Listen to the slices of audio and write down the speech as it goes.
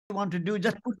want to do,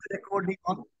 just put the recording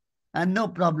on, and no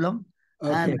problem.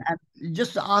 Okay. And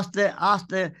just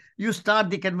you start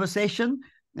the conversation,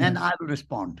 and I will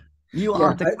respond. You Yeah.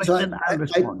 ask the question, I'll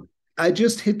respond. I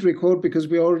just hit record because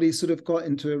we already sort of got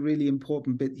into a really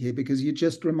important bit here, because you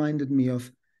just reminded me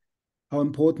of how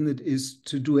important it is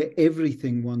to do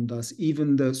everything one does,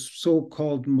 even the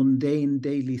so-called mundane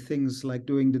daily things like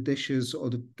doing the dishes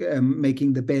or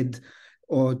making the bed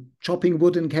or chopping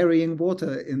wood and carrying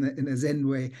water in a Zen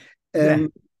way, Yeah.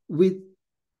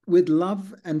 with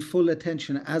love and full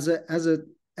attention as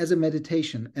a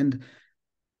meditation. And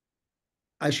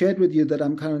I shared with you that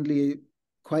I'm currently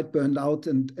quite burned out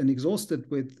and exhausted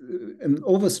with an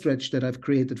overstretch that I've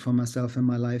created for myself in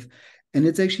my life. And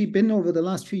it's actually been over the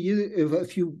last few years, a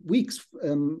few weeks,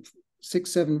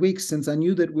 6-7 weeks since I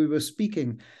knew that we were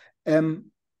speaking.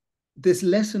 This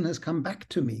lesson has come back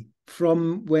to me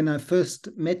from when I first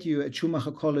met you at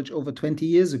Schumacher College over 20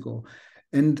 years ago.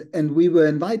 And we were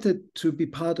invited to be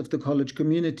part of the college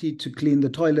community, to clean the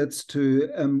toilets, to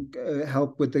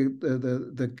help with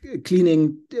the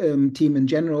cleaning team in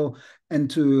general, and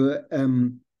to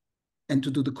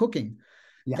do the cooking.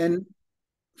 Yeah. And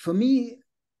for me,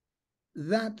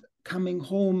 that coming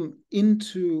home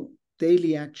into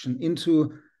daily action,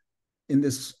 in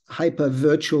this hyper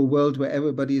virtual world where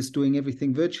everybody is doing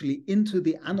everything virtually, into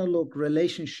the analog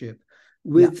relationship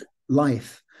with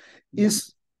life,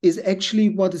 is actually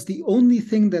what is the only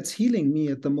thing that's healing me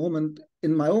at the moment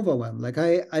in my overwhelm. Like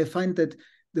I find that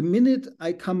the minute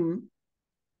I come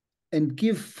and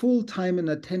give full time and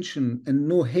attention and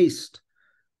no haste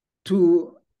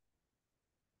to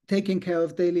taking care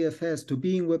of daily affairs, to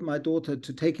being with my daughter,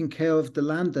 to taking care of the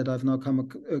land that I've now come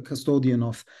a custodian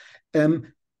of,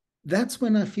 that's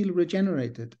when I feel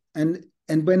regenerated. And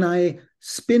when I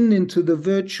spin into the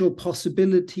virtual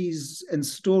possibilities and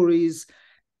stories,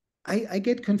 I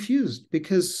get confused,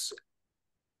 because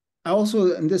I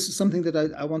also, and this is something that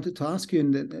I wanted to ask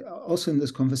you also in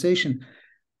this conversation,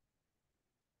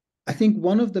 I think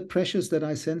one of the pressures that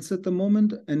I sense at the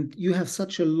moment, and you have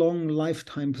such a long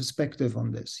lifetime perspective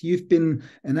on this. You've been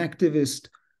an activist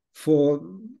for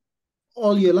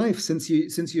all your life since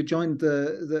you joined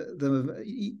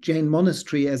the Jain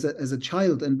monastery as a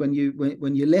child, and when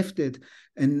you left it,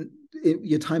 and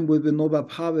your time with Vinoba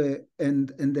Bhave,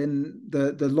 and then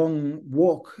the long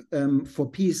walk for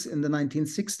peace in the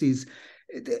 1960s.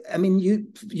 I mean,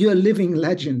 you're a living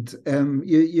legend.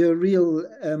 You're a real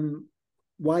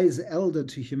wise elder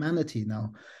to humanity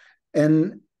now.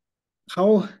 And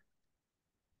how,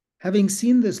 having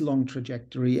seen this long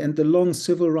trajectory and the long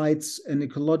civil rights and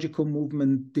ecological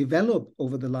movement develop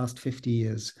over the last 50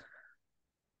 years,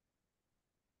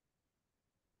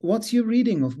 what's your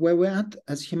reading of where we're at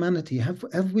as humanity?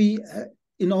 Have we,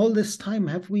 in all this time,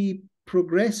 have we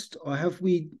progressed, or are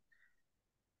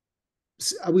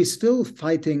we still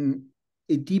fighting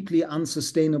a deeply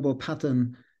unsustainable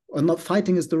pattern? Or not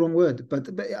fighting is the wrong word, but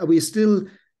are we still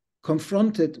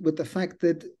confronted with the fact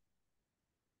that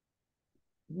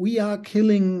we are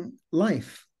killing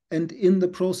life, and in the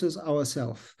process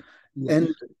ourselves? Yes.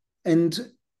 And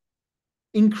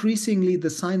increasingly the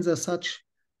signs are such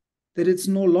that it's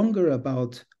no longer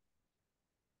about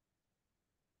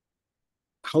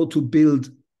how to build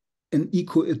an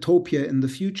eco-utopia in the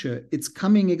future. It's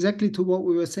coming exactly to what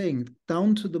we were saying,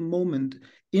 down to the moment,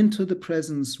 into the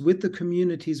presence with the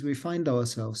communities we find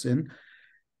ourselves in,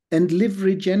 and live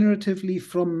regeneratively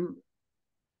from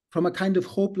a kind of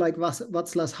hope like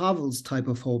Václav Havel's type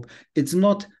of hope. It's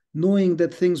not knowing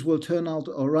that things will turn out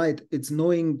all right. It's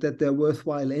knowing that they're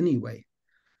worthwhile anyway.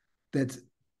 That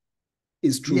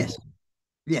is true.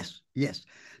 Yes.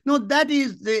 No, that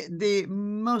is the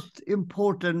most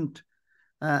important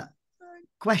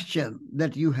question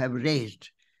that you have raised.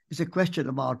 It's a question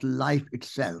about life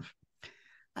itself.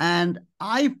 And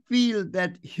I feel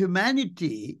that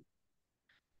humanity,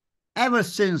 ever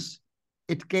since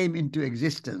it came into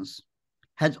existence,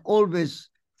 has always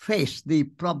faced the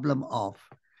problem of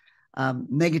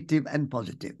negative and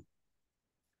positive,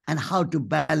 and how to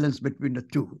balance between the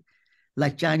two.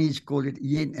 Like Chinese call it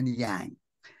yin and yang.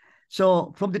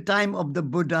 So from the time of the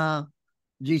Buddha,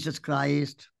 Jesus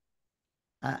Christ,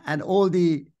 and all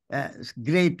the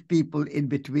great people in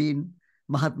between,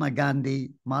 Mahatma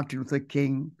Gandhi, Martin Luther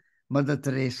King, Mother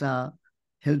Teresa,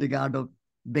 Hildegard of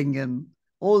Bingen,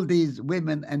 all these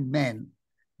women and men,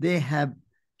 they have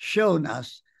shown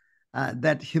us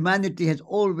that humanity has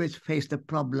always faced a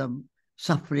problem,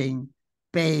 suffering,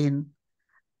 pain,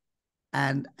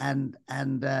 and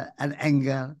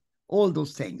anger, all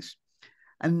those things.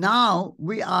 And now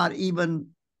we are even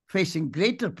facing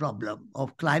greater problem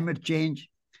of climate change,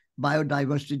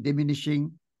 biodiversity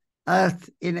diminishing, Earth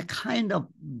in a kind of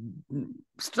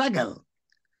struggle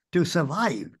to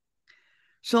survive.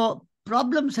 So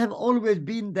problems have always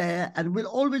been there and will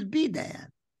always be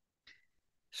there.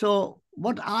 So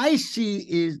what I see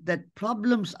is that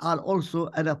problems are also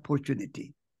an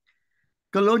opportunity.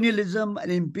 Colonialism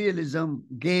and imperialism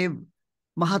gave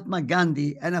Mahatma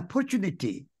Gandhi an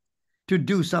opportunity to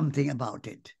do something about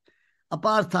it.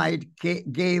 Apartheid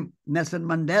gave Nelson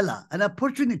Mandela an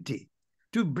opportunity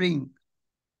to bring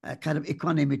a kind of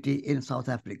equanimity in South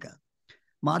Africa.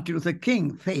 Martin Luther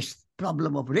King faced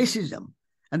problem of racism,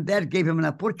 and that gave him an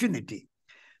opportunity.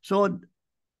 So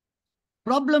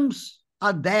problems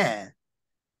are there,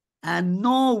 and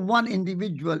no one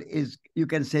individual is, you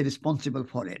can say, responsible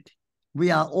for it.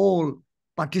 We are all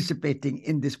participating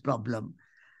in this problem.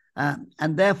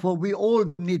 And therefore, we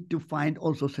all need to find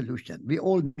also solution. We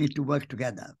all need to work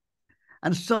together.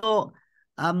 And so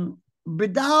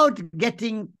without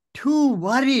getting too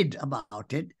worried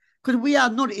about it, because we are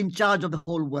not in charge of the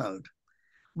whole world.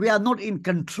 We are not in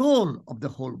control of the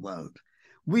whole world.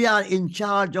 We are in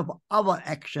charge of our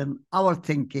action, our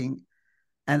thinking,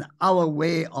 and our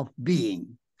way of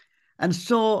being. And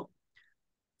so,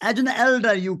 as an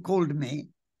elder, you called me,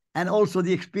 and also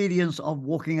the experience of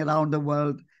walking around the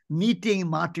world, meeting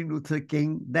Martin Luther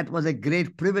King, that was a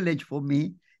great privilege for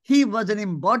me. He was an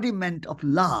embodiment of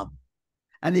love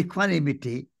and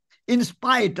equanimity in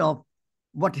spite of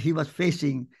what he was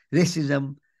facing,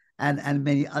 racism and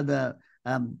many other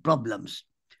problems.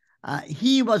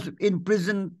 He was in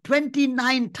prison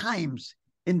 29 times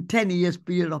in 10 years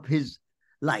period of his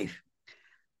life.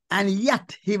 And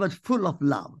yet he was full of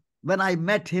love. When I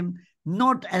met him,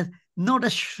 not a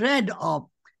shred of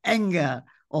anger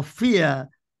or fear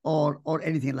or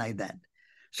anything like that.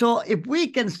 So if we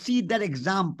can see that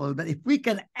example, that if we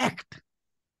can act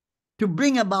to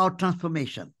bring about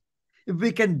transformation, if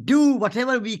we can do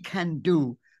whatever we can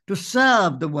do to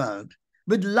serve the world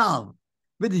with love,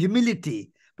 with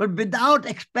humility, but without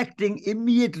expecting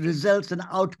immediate results and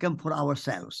outcome for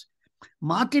ourselves.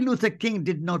 Martin Luther King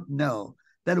did not know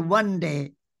that one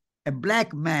day a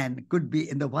black man could be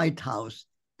in the White House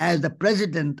as the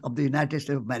president of the United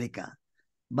States of America,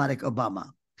 Barack Obama.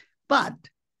 But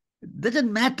it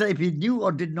doesn't matter if he knew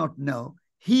or did not know,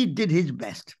 he did his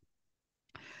best.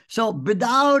 So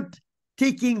without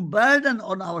taking burden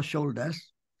on our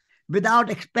shoulders, without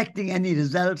expecting any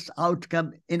results,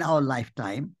 outcome in our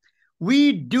lifetime,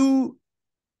 we do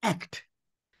act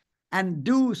and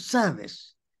do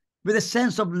service with a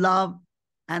sense of love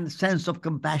and a sense of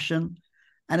compassion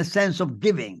and a sense of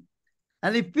giving.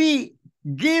 And if we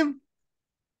give,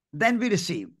 then we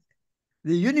receive.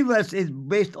 The universe is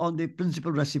based on the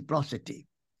principle of reciprocity.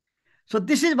 So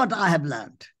this is what I have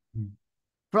learned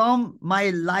from my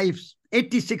life's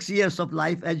 86 years of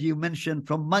life, as you mentioned,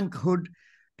 from monkhood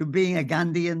to being a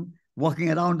Gandhian,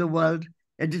 walking around the world,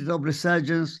 editor of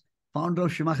Resurgence, founder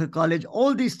of Schumacher College,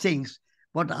 all these things,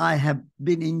 what I have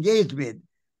been engaged with,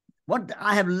 what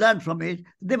I have learned from it,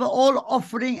 they were all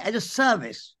offering as a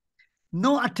service.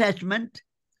 No attachment,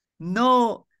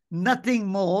 nothing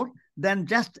more than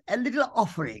just a little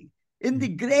offering. In the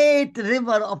great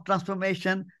river of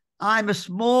transformation, I'm a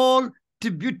small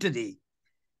tributary.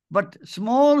 But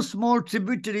small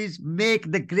tributaries make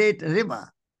the great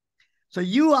river. So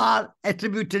you are a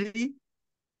tributary,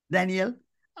 Daniel.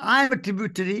 I'm a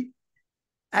tributary.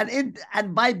 And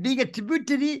by being a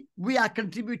tributary, we are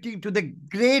contributing to the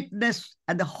greatness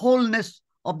and the wholeness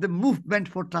of the movement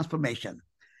for transformation.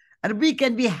 And we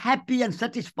can be happy and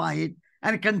satisfied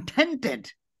and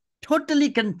contented, totally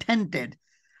contented,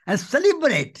 and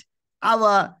celebrate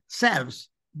ourselves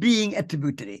being a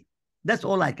tributary. That's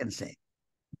all I can say.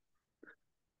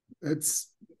 It's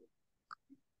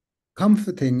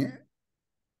comforting.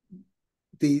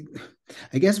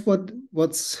 I guess what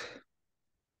was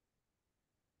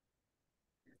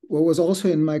also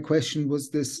in my question was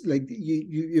this, like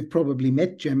you've probably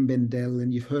met Jem Bendel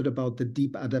and you've heard about the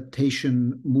deep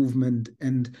adaptation movement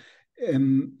and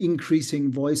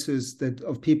increasing voices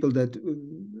of people that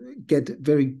get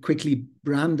very quickly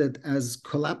branded as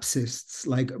collapsists,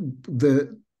 like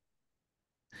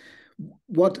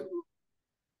what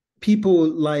people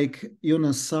like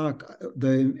Jonas Salk,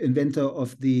 the inventor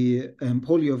of the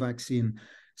polio vaccine,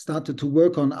 started to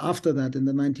work on after that in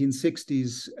the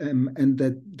 1960s, and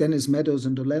that Dennis Meadows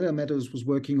and Dolella Meadows was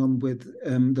working on with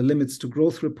the Limits to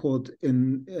Growth report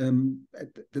in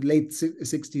the late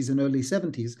 60s and early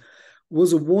 70s,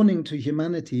 was a warning to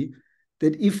humanity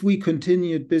that if we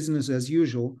continued business as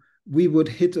usual, we would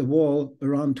hit a wall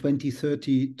around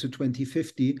 2030 to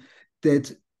 2050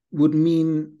 that would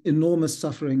mean enormous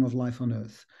suffering of life on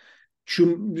Earth.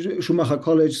 Schumacher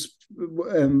College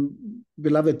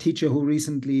beloved teacher who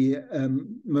recently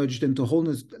merged into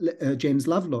wholeness, James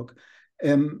Lovelock,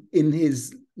 in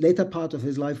his later part of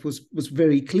his life was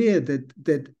very clear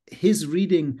that his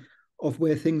reading of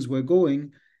where things were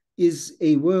going is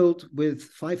a world with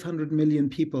 500 million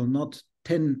people, not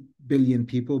 10 billion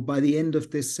people by the end of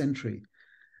this century.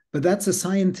 But that's a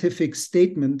scientific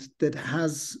statement that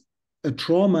has a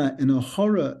trauma and a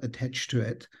horror attached to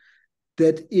it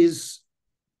that is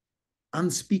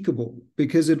unspeakable,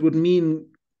 because it would mean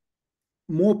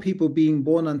more people being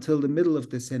born until the middle of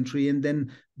this century and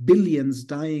then billions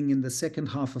dying in the second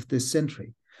half of this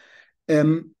century.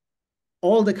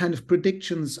 All the kind of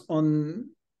predictions on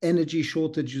energy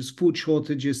shortages, food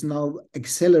shortages, now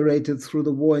accelerated through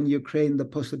the war in Ukraine, the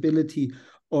possibility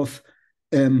of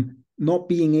not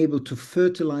being able to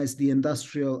fertilize the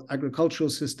industrial agricultural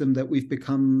system that we've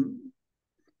become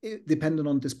dependent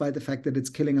on, despite the fact that it's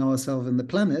killing ourselves and the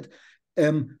planet,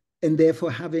 and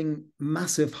therefore having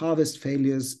massive harvest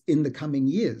failures in the coming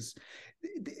years.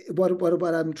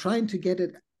 What I'm trying to get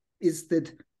at is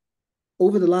that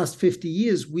over the last 50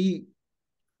 years, we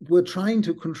were trying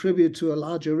to contribute to a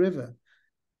larger river.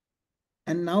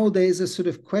 And now there is a sort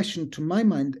of question to my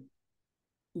mind,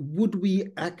 would we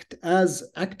act as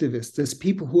activists, as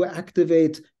people who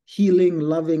activate healing,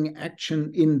 loving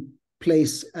action in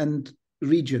place and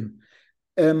region,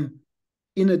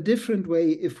 in a different way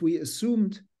if we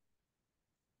assumed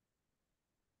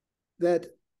that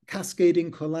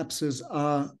cascading collapses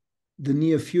are the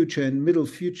near future and middle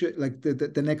future, like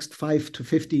the next 5 to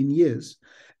 15 years,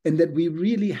 and that we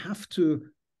really have to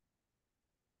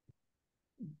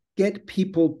get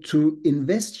people to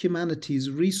invest humanity's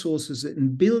resources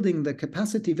in building the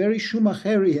capacity, very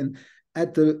Schumacherian,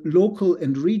 at the local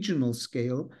and regional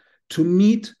scale to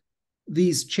meet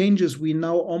these changes we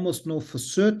now almost know for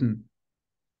certain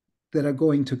that are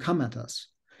going to come at us,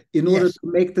 in order to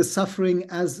make the suffering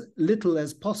as little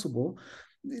as possible.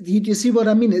 Do you see what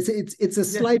I mean? It's a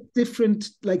slight different,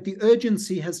 like the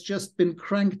urgency has just been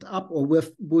cranked up, or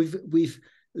we've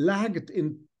lagged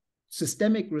in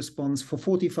systemic response for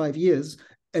 45 years,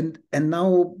 and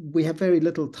now we have very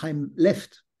little time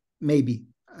left, maybe.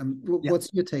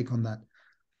 What's your take on that?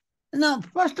 Now,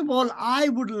 first of all, I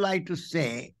would like to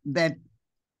say that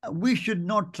we should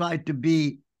not try to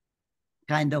be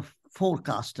kind of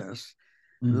forecasters,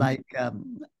 like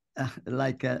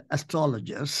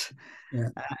astrologers,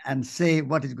 and say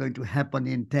what is going to happen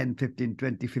in 10, 15,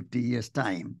 20, 50 years'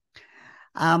 time.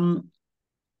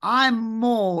 I'm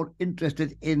more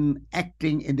interested in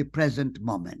acting in the present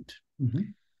moment.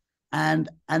 And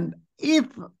if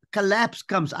collapse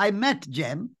comes, I met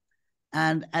Jem,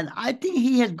 and I think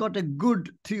he has got a good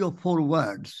 3 or 4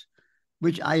 words,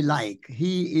 which I like.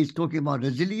 He is talking about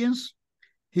resilience.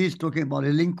 He's talking about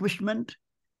relinquishment.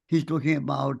 He's talking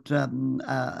about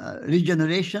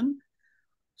regeneration.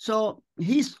 So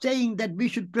he's saying that we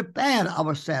should prepare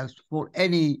ourselves for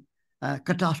any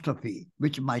catastrophe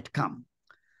which might come.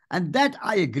 And that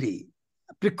I agree.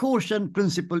 Precaution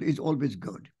principle is always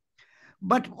good.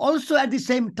 But also at the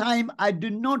same time, I do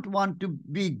not want to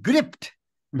be gripped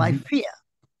by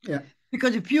fear.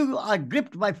 Because if you are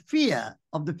gripped by fear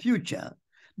of the future,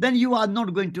 then you are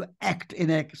not going to act in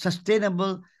a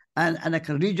sustainable and a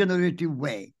regenerative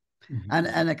way,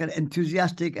 and like an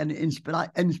enthusiastic and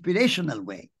inspirational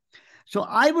way. So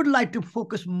I would like to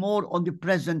focus more on the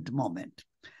present moment.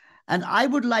 And I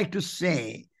would like to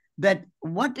say that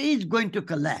what is going to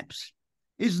collapse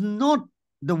is not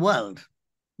the world,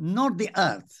 not the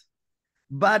earth,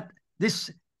 but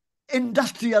this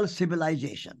industrial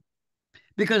civilization.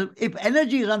 Because if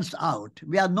energy runs out,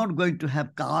 we are not going to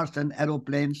have cars and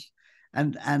aeroplanes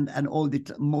and all the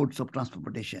modes of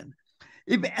transportation.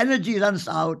 If energy runs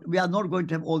out, we are not going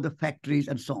to have all the factories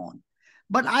and so on.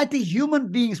 But I think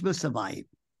human beings will survive.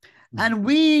 And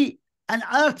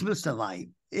Earth will survive.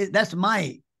 That's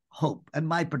my hope and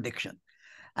my prediction.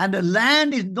 And the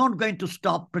land is not going to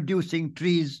stop producing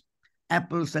trees,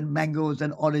 apples and mangoes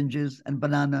and oranges and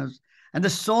bananas. And the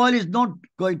soil is not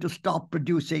going to stop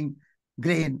producing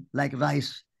grain like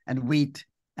rice and wheat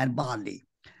and barley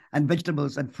and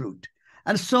vegetables and fruit.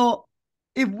 And so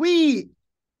if we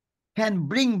can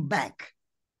bring back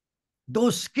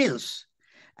those skills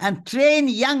and train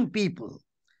young people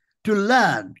to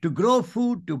learn, to grow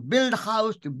food, to build a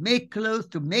house, to make clothes,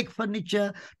 to make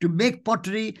furniture, to make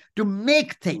pottery, to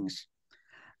make things.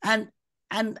 And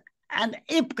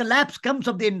if collapse comes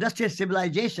of the industrial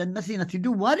civilization, nothing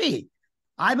to worry.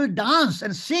 I will dance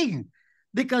and sing,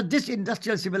 because this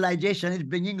industrial civilization is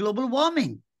bringing global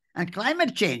warming and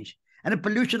climate change and the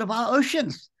pollution of our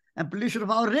oceans and pollution of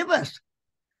our rivers.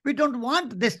 We don't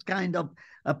want this kind of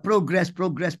progress,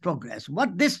 progress, progress.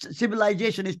 What this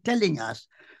civilization is telling us,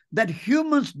 that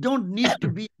humans don't need to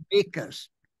be bakers.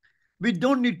 We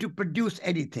don't need to produce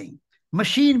anything.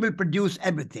 Machine will produce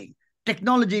everything.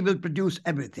 Technology will produce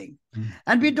everything.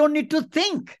 And we don't need to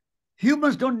think.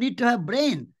 Humans don't need to have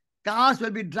brain. Cars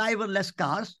will be driverless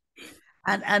cars,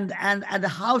 and the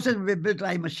houses will be built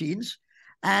by machines,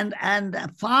 and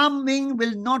farming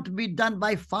will not be done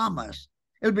by farmers.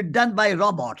 It will be done by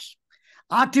robots.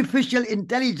 Artificial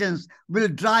intelligence will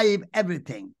drive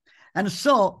everything. And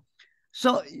so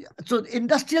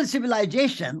industrial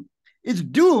civilization is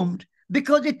doomed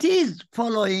because it is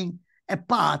following a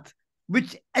path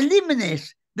which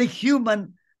eliminates the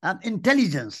human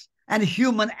intelligence and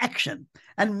human action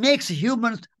and makes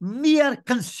humans mere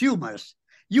consumers.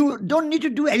 You don't need to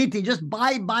do anything, just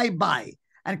buy,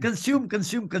 and consume,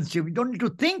 consume, consume. You don't need to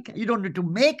think, you don't need to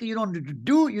make, you don't need to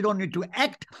do, you don't need to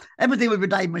act. Everything will be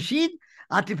done machine,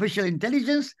 artificial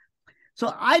intelligence.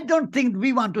 So I don't think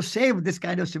we want to save this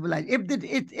kind of civilization.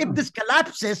 If this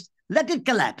collapses, let it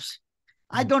collapse.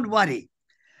 I don't worry.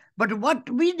 But what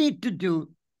we need to do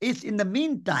is, in the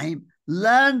meantime,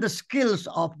 learn the skills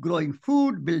of growing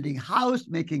food, building house,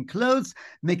 making clothes,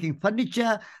 making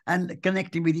furniture, and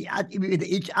connecting with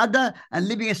each other, and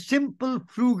living a simple,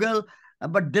 frugal,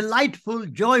 but delightful,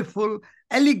 joyful,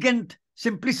 elegant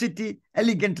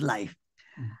elegant life.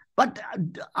 But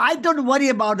I don't worry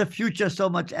about the future so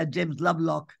much as James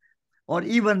Lovelock or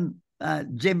even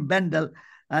Jim Bendel.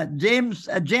 James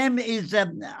is,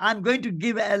 I'm going to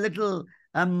give a little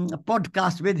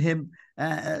podcast with him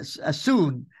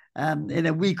soon. In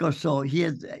a week or so, he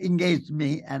has engaged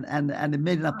me and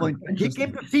made an appointment. He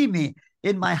came to see me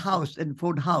in my house, in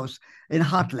Ford House in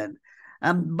Heartland.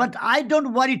 But I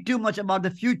don't worry too much about the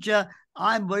future.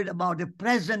 I'm worried about the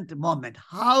present moment.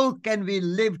 How can we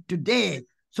live today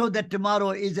so that tomorrow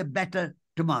is a better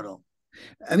tomorrow?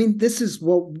 I mean, this is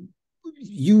what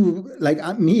you, like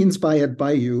me, inspired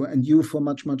by you, and you for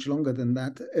much, much longer than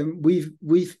that.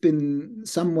 We've been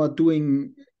somewhat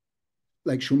doing,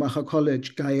 like Schumacher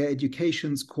College, Gaia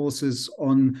Education's courses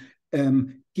on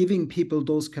giving people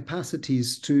those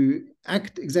capacities to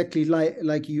act exactly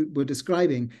like you were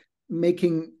describing,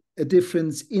 making a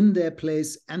difference in their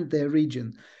place and their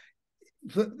region.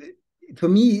 For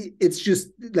me, it's just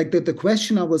like the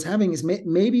question I was having is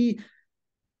maybe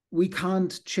we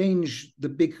can't change the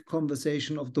big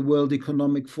conversation of the World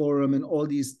Economic Forum and all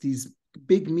these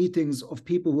big meetings of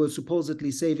people who are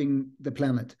supposedly saving the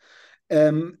planet.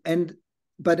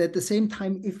 But at the same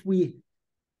time, if we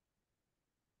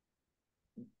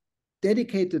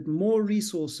dedicated more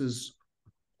resources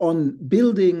on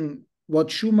building what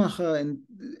Schumacher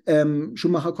and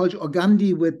Schumacher College, or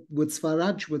Gandhi with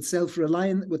Swaraj, with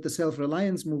the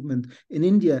self-reliance movement in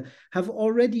India, have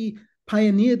already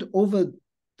pioneered over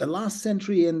the last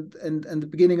century and the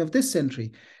beginning of this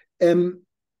century,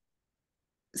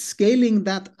 scaling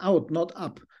that out, not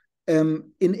up,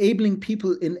 enabling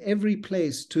people in every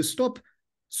place to stop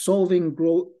solving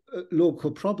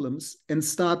local problems and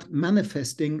start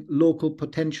manifesting local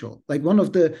potential. Like one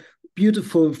of the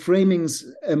beautiful framings,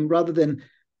 rather than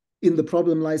in the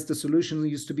problem lies the solution,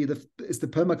 used to be the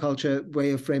permaculture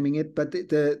way of framing it, but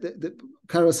the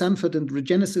Kara Sanford and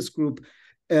Regenesis group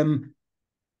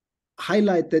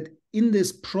highlight that in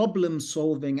this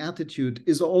problem-solving attitude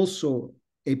is also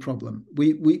a problem.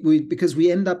 Because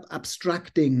we end up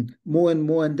abstracting more and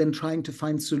more and then trying to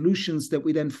find solutions that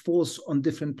we then force on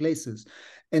different places.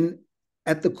 And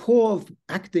at the core of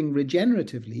acting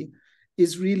regeneratively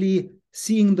is really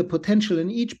seeing the potential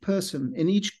in each person, in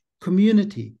each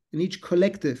community, in each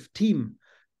collective team,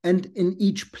 and in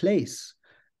each place,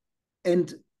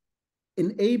 and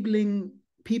enabling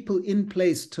people in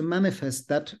place to manifest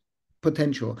that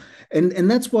potential. And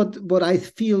that's what I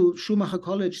feel Schumacher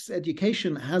College's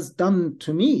education has done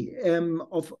to me,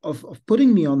 of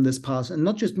putting me on this path, and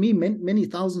not just me, many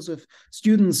thousands of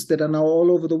students that are now all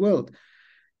over the world.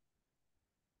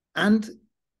 And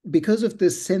because of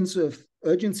this sense of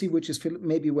urgency, which is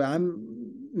maybe where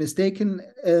I'm mistaken,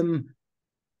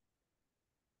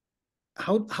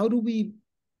 how do we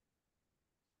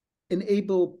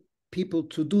enable people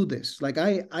to do this? Like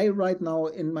I right now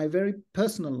in my very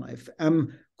personal life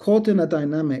am caught in a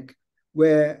dynamic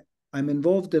where I'm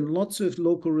involved in lots of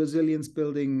local resilience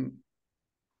building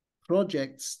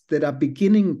projects that are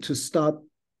beginning to start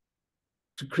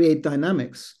to create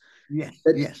dynamics. Yes,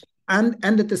 yes. And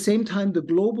at the same time, the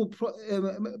global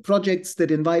projects that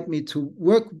invite me to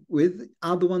work with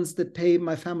are the ones that pay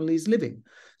my family's living.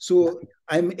 So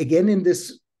I'm again in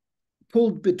this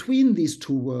pulled between these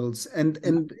two worlds, and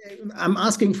I'm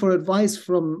asking for advice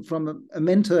from a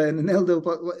mentor and an elder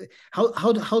about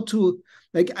how to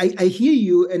Like I hear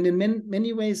you, and in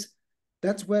many ways,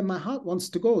 that's where my heart wants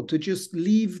to go, to just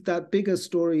leave that bigger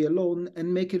story alone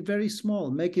and make it very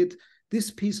small, make it this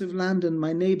piece of land and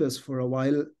my neighbors for a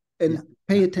while, and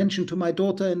pay attention to my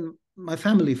daughter and my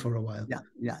family for a while.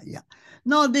 Yeah.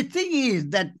 No, the thing is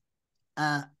that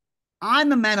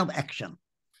I'm a man of action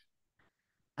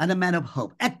and a man of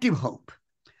hope, active hope.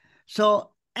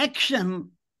 So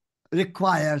action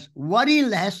requires worry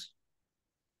less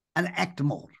and act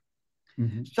more.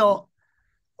 Mm-hmm. So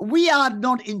we are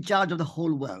not in charge of the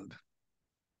whole world.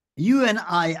 You and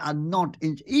I are not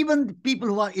in, even people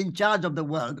who are in charge of the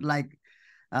world, like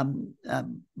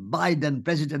Biden,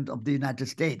 president of the United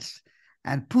States,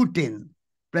 and Putin,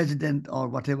 president or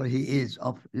whatever he is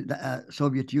of the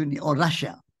Soviet Union or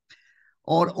Russia,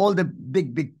 or all the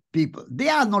big people. They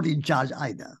are not in charge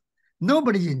either.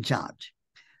 Nobody's in charge,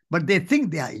 but they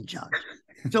think they are in charge.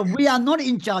 So we are not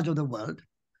in charge of the world,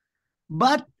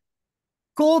 but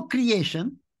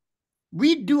co-creation,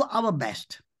 we do our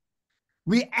best.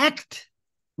 We act,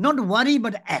 not worry,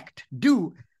 but act.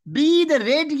 Be the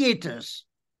radiators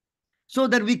so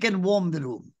that we can warm the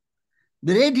room.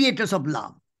 The radiators of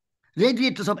love,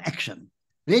 radiators of action,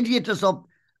 radiators of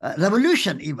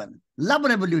revolution even, love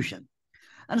revolution.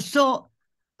 And so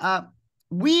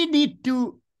we need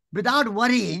to, without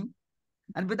worrying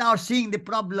and without seeing the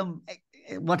problem,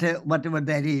 whatever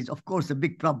there is, of course, the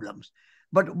big problems.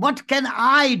 But what can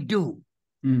I do?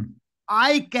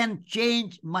 I can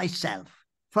change myself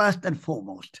first and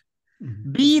foremost.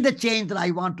 Mm-hmm. Be the change that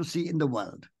I want to see in the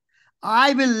world.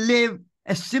 I will live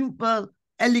a simple,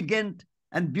 elegant,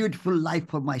 and beautiful life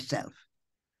for myself.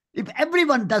 If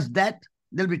everyone does that,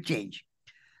 there'll be change.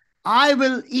 I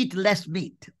will eat less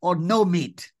meat or no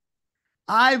meat.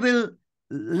 I will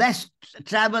less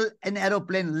travel in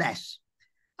aeroplane less.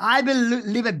 I will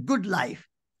live a good life.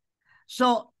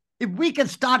 So if we can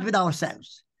start with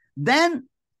ourselves, then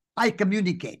I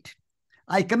communicate.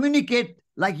 I communicate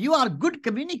like you are a good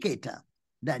communicator,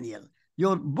 Daniel.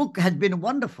 Your book has been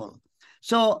wonderful.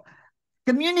 So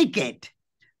communicate.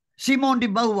 Simone de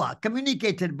Beauvoir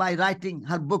communicated by writing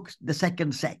her book, The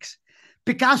Second Sex.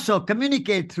 Picasso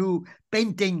communicated through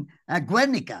painting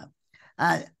Guernica.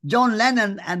 John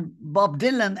Lennon and Bob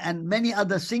Dylan and many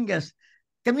other singers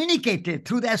communicated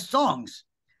through their songs.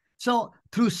 So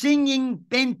through singing,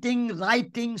 painting,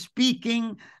 writing,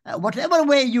 speaking, whatever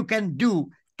way you can do,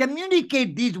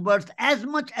 communicate these words as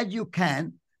much as you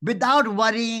can without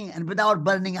worrying and without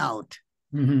burning out.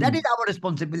 Mm-hmm. That is our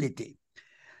responsibility.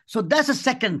 So that's the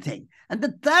second thing. And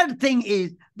the third thing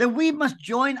is that we must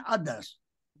join others.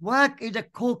 Work is a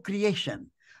co-creation.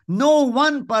 No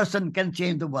one person can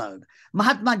change the world.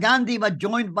 Mahatma Gandhi was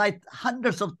joined by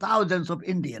hundreds of thousands of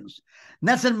Indians.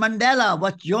 Nelson Mandela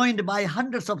was joined by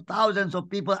hundreds of thousands of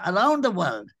people around the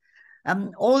world.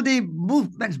 All the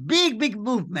movements, big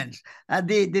movements,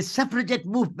 the suffragette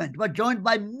movement were joined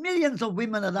by millions of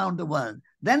women around the world.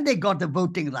 Then they got the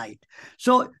voting right.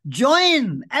 So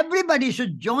everybody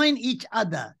should join each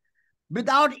other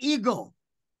without ego,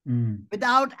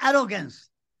 without arrogance,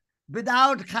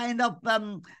 without kind of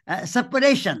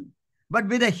separation, but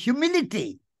with a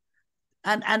humility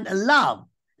and love.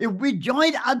 If we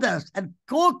join others and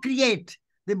co-create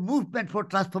the movement for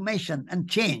transformation and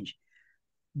change,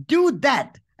 do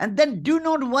that, and then do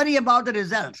not worry about the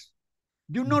results.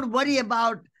 Do not worry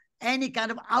about any kind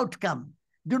of outcome.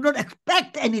 Do not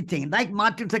expect anything. Like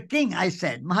Martin Luther King, I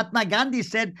said, Mahatma Gandhi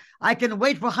said, I can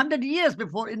wait for 100 years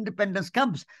before independence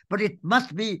comes, but it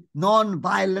must be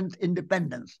non-violent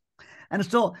independence. And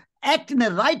so act in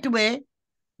the right way.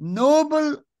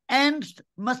 Noble ends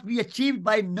must be achieved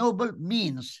by noble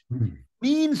means.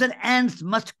 Means and ends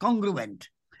must congruent.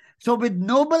 So with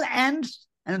noble ends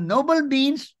and noble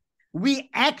means,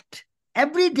 we act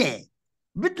every day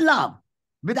with love,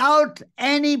 without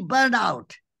any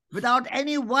burnout, without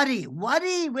any worry.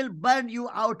 Worry will burn you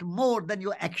out more than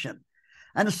your action.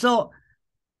 And so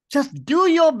just do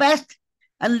your best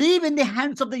and leave in the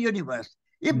hands of the universe.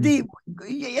 If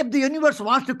the universe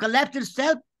wants to collapse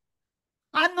itself,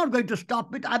 I'm not going to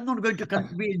stop it. I'm not going to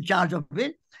be in charge of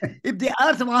it. If the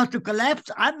earth wants to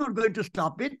collapse, I'm not going to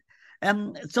stop it.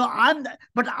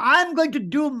 But I'm going to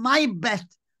do my best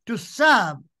to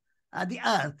serve the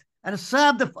earth and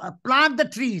plant the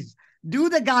trees, do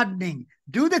the gardening,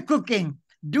 do the cooking,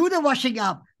 do the washing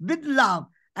up with love,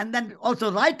 and then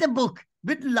also write a book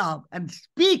with love and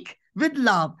speak with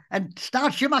love and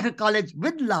start Schumacher College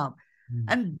with love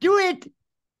and do it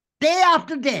day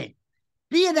after day.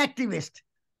 Be an activist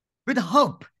with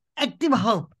hope, active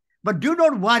hope, but do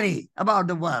not worry about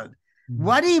the world.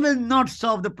 Worry will not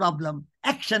solve the problem.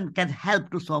 Action can help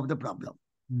to solve the problem.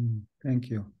 Thank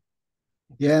you.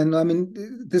 Yeah, no, I mean,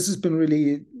 this has been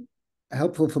really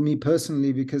helpful for me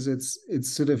personally because it's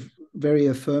sort of very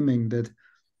affirming that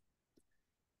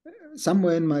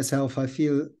somewhere in myself I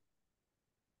feel,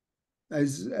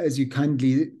 as you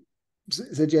kindly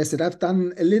suggested, I've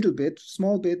done a little bit,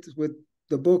 small bit with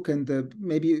the book and the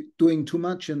maybe doing too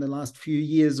much in the last few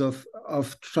years of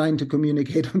trying to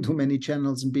communicate on too many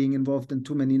channels and being involved in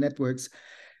too many networks.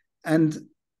 And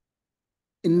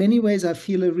in many ways, I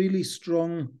feel a really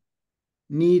strong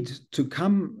need to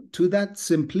come to that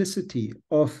simplicity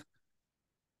of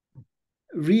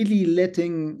really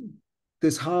letting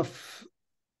this half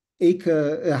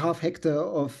hectare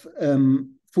of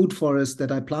food forest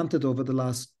that I planted over the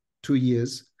last 2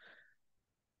 years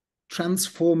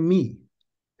transform me,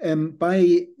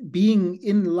 by being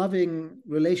in loving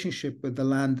relationship with the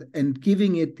land and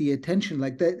giving it the attention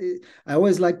like that. I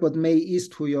always like what May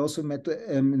East, who you also met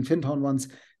in Findhorn once,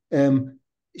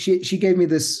 she gave me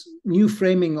this new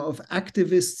framing of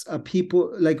activists are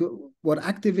people, like what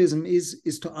activism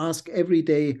is to ask every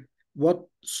day, what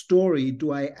story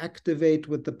do I activate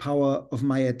with the power of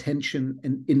my attention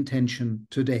and intention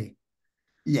today?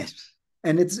 Yes.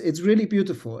 And it's really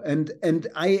beautiful. And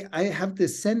I have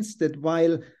this sense that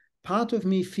while part of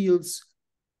me feels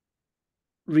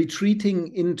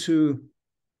retreating into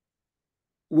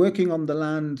working on the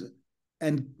land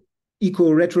and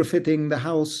eco retrofitting the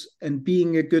house and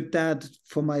being a good dad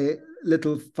for my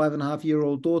little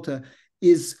 5.5-year-old daughter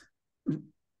is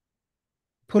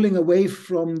pulling away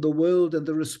from the world and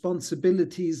the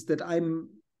responsibilities that I'm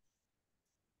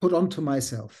put onto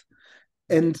myself.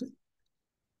 And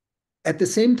at the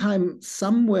same time,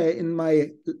 somewhere in my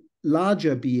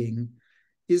larger being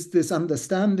is this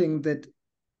understanding that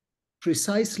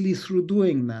precisely through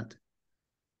doing that,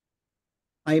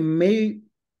 I may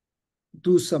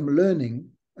do some learning,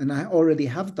 and I already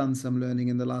have done some learning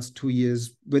in the last 2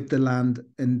 years with the land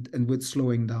and with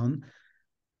slowing down,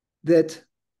 that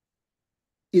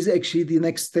is actually the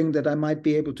next thing that I might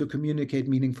be able to communicate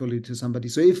meaningfully to somebody.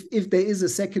 So if there is a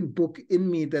second book in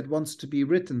me that wants to be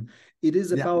written, it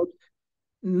is about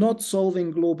not solving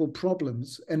global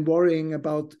problems and worrying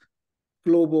about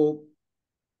global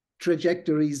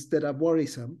trajectories that are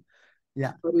worrisome.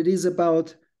 Yeah. But it is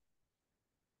about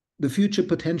the future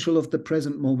potential of the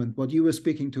present moment, what you were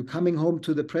speaking to, coming home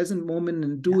to the present moment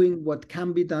and doing what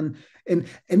can be done. And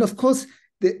of course,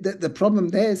 the problem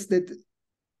there is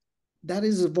that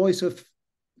is a voice of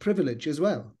privilege as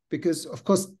well, because of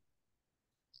course,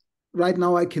 right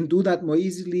now I can do that more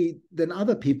easily than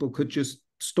other people could just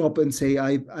stop and say,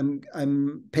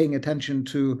 I'm paying attention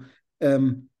to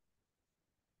the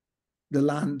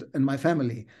land and my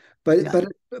family. But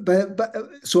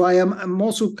so I'm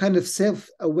also kind of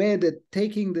self-aware that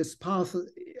taking this path,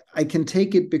 I can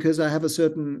take it because I have a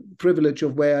certain privilege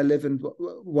of where I live and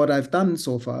what I've done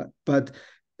so far. But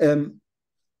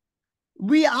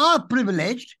we are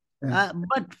privileged,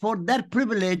 but for that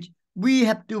privilege, we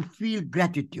have to feel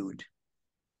gratitude.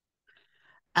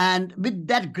 And with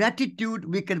that gratitude,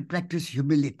 we can practice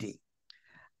humility.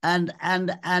 And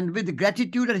with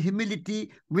gratitude and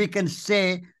humility, we can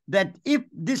say that if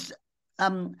this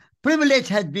privilege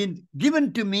has been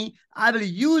given to me, I will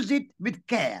use it with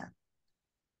care.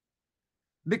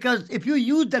 Because if you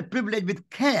use that privilege with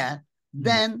care,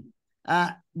 then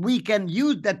we can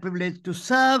use that privilege to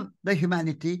serve the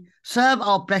humanity, serve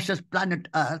our precious planet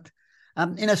Earth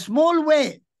in a small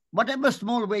way, whatever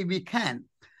small way we can.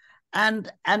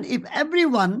 And if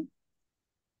everyone,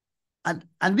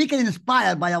 and we can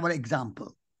inspire by our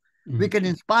example. We can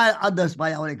inspire others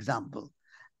by our example.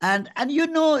 And you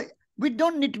know, we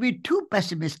don't need to be too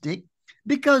pessimistic,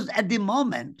 because at the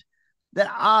moment,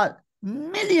 there are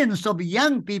millions of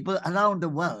young people around the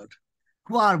world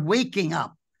who are waking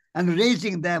up and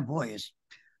raising their voice.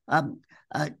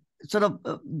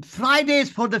 Fridays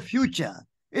for the Future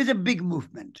is a big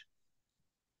movement.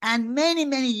 And many,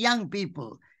 many young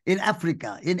people in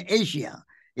Africa, in Asia,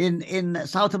 in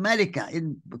South America,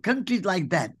 in countries like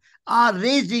that, are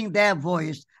raising their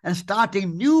voice and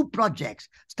starting new projects,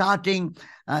 starting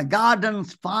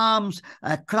gardens, farms,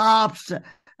 crafts.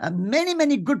 Many,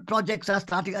 many good projects are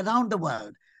starting around the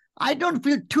world. I don't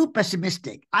feel too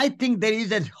pessimistic. I think there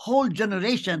is a whole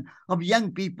generation of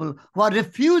young people who are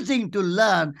refusing to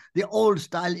learn the old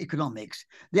style economics.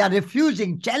 They are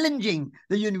refusing, challenging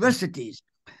the universities.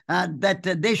 That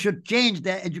they should change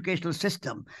their educational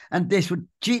system and they should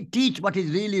teach what is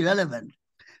really relevant.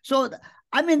 So,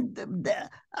 I mean,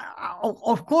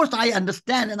 of course, I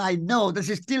understand and I know this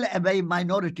is still a very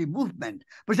minority movement,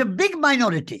 but it's a big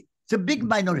minority. It's a big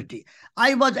minority.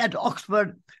 I was at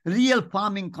Oxford Real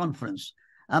Farming Conference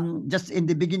just in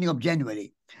the beginning of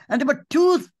January. And there were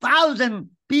 2,000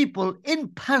 people in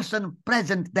person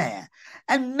present there.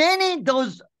 And many of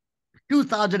those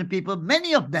 2,000 people,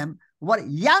 many of them were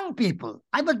young people.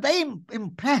 I was very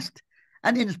impressed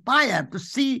and inspired to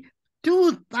see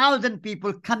 2,000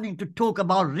 people coming to talk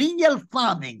about real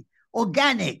farming,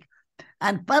 organic,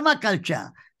 and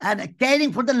permaculture, and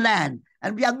caring for the land.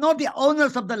 And we are not the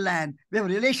owners of the land. We have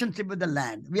a relationship with the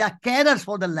land. We are carers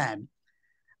for the land.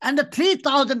 And the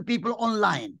 3,000 people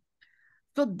online.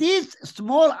 So these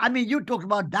small, I mean, you talked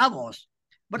about Davos,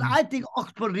 but I think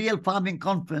Oxford Real Farming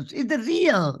Conference is the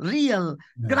real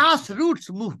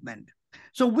grassroots movement.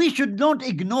 So we should not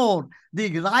ignore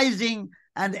the rising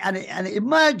and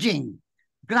emerging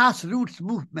grassroots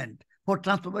movement for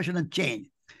transformation and change.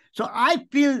 So I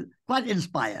feel quite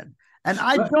inspired. And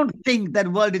I don't think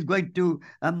that world is going to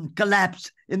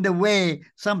collapse in the way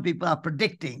some people are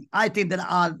predicting. I think there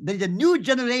is a new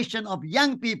generation of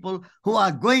young people who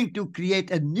are going to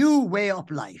create a new way of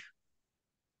life.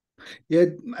 Yeah,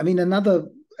 I mean, another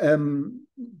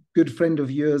good friend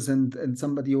of yours and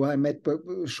somebody who I met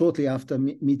shortly after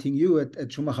meeting you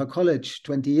at Schumacher College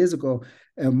 20 years ago,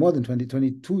 more than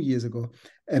 22 years ago,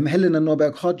 Helena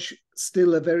Norberg-Hodge,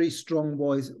 still a very strong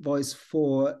voice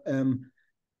for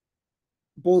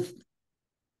both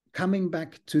coming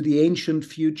back to the ancient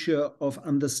future of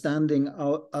understanding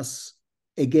us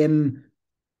again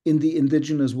in the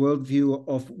indigenous worldview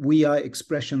of we are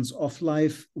expressions of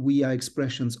life, we are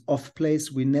expressions of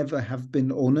place. We never have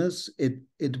been owners.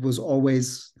 It was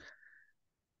always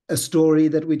a story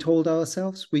that we told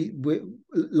ourselves.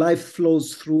 Life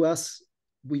flows through us.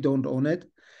 We don't own it.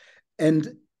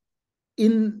 And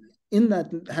in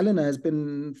that, Helena has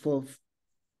been for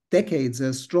decades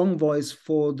a strong voice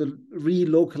for the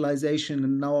relocalization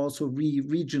and now also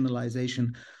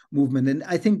regionalization movement. And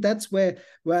I think that's where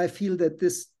I feel that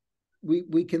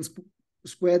we can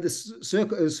square this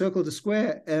circle the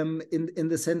square in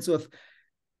the sense of,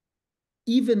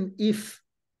 even if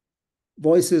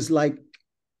voices like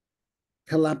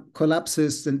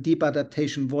collapsists and deep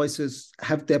adaptation voices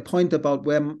have their point about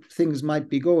where things might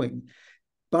be going,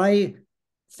 by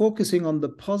focusing on the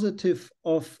positive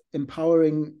of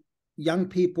empowering young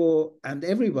people and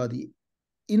everybody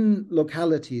in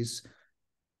localities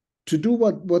to do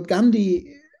what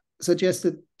Gandhi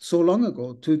suggested so long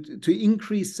ago, to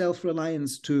increase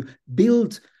self-reliance, to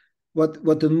build what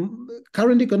the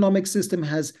current economic system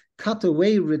has cut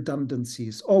away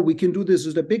redundancies. Oh, we can do this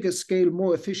at a bigger scale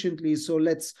more efficiently, so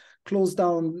let's close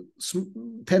down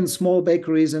 10 small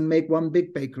bakeries and make one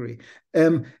big bakery.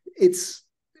 It's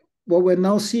what we're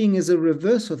now seeing is a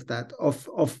reverse of that,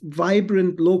 of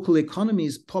vibrant local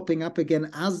economies popping up again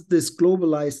as this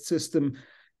globalized system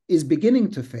is beginning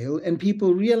to fail. And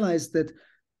people realize that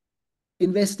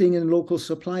investing in local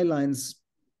supply lines,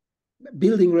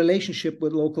 building relationship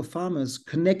with local farmers,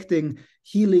 connecting,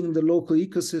 healing the local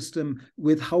ecosystem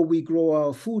with how we grow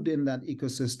our food in that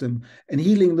ecosystem, and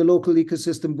healing the local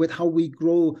ecosystem with how we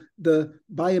grow the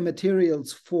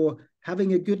biomaterials for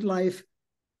having a good life,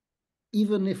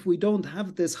 even if we don't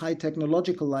have this high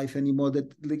technological life anymore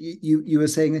that you were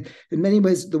saying. In many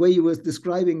ways, the way you were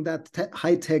describing that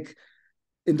high-tech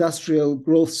industrial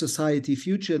growth society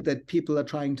future that people are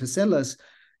trying to sell us,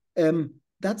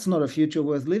 that's not a future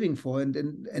worth living for.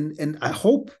 And I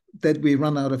hope that we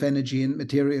run out of energy and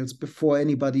materials before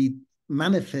anybody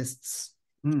manifests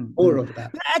more of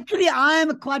that. Actually, I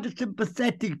am quite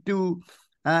sympathetic to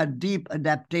deep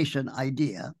adaptation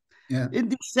idea, in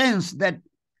the sense that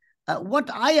what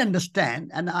I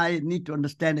understand, and I need to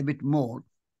understand a bit more,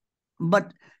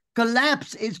 but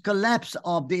collapse is collapse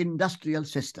of the industrial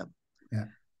system,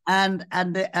 and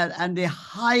the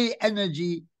high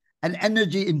energy and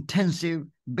energy intensive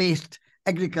based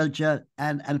agriculture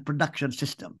and production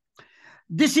system.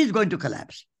 This is going to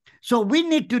collapse. So we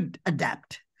need to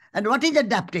adapt. And what is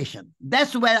adaptation?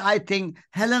 That's where I think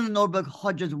Helena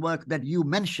Norberg-Hodge's work that you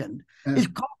mentioned is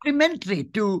complementary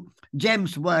to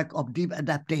Jem's work of deep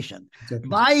adaptation. Exactly.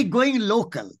 By going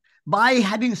local, by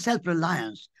having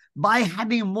self-reliance, by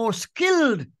having more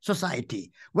skilled society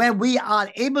where we are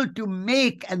able to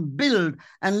make and build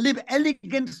and live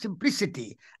elegant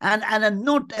simplicity and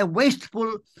not a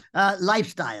wasteful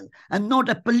lifestyle and not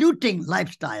a polluting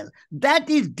lifestyle. That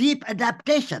is deep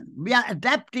adaptation. We are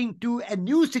adapting to a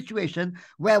new situation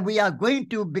where we are going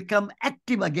to become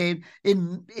active again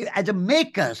as a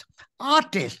makers,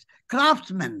 artists,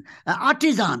 craftsmen,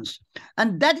 artisans.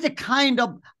 And that is a kind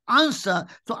of answer.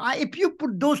 So if you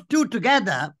put those two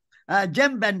together,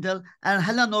 Jem Bendel and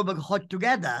Helena Norberg-Hodge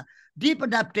together, deep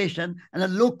adaptation and a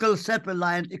local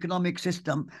self-reliant economic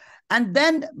system. And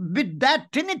then with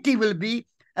that trinity will be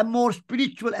a more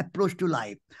spiritual approach to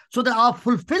life, so that our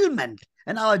fulfillment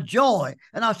and our joy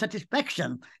and our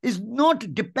satisfaction is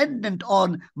not dependent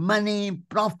on money,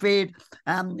 profit,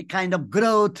 kind of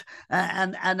growth,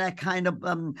 and a kind of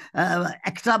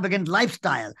extravagant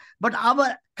lifestyle. But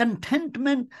our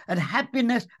contentment and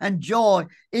happiness and joy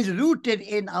is rooted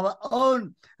in our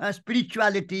own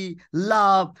spirituality,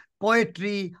 love,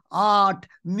 poetry, art,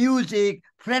 music,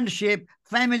 friendship,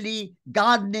 family,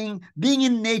 gardening, being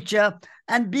in nature,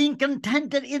 and being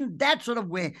contented in that sort of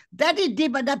way. That is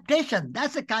deep adaptation.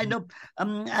 That's a kind of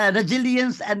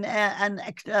resilience and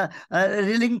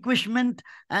relinquishment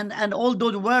and all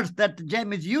those words that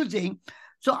Jem is using.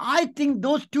 So I think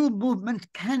those two movements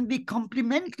can be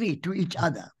complementary to each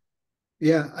other.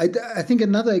 Yeah, I think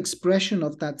another expression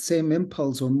of that same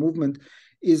impulse or movement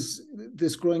is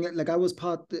this growing. Like I was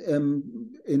part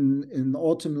in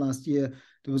autumn last year.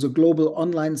 There was a global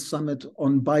online summit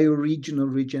on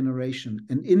bioregional regeneration,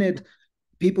 and in it,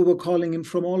 people were calling in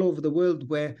from all over the world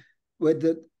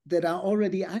that are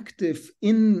already active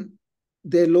in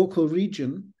their local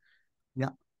region. Yeah,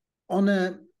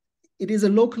 it is a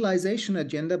localization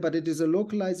agenda, but it is a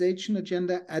localization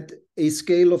agenda at a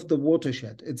scale of the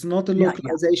watershed. It's not a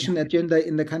localization agenda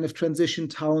in the kind of transition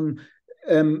town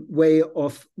way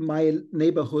of my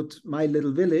neighborhood, my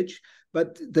little village,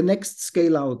 but the next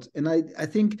scale out. And I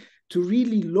think to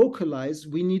really localize,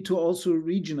 we need to also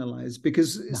regionalize,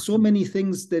 because so many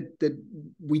things that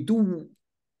we do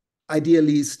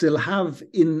ideally still have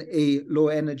in a low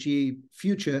energy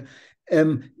future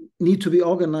need to be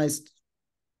organized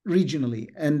regionally,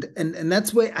 and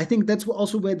that's where I think that's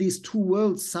also where these two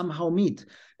worlds somehow meet,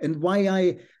 and why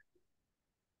I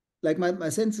like my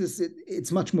sense is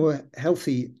it's much more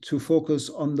healthy to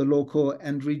focus on the local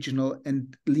and regional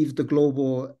and leave the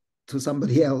global to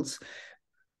somebody else.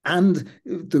 And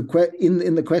in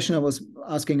the question I was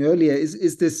asking earlier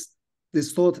is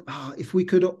this thought, if we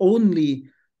could only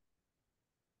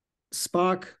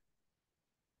spark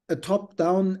a top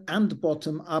down and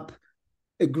bottom up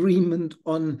agreement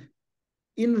on,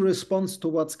 in response to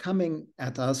what's coming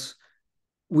at us,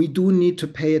 we do need to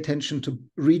pay attention to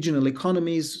regional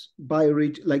economies,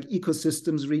 like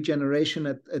ecosystems regeneration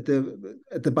at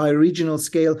the bioregional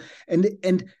scale,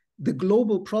 and the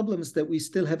global problems that we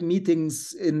still have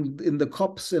meetings in the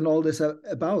COPs and all this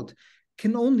about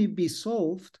can only be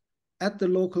solved at the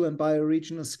local and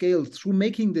bioregional scale through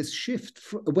making this shift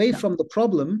away from the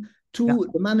problem to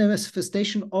the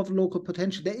manifestation of local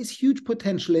potential. There is huge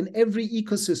potential in every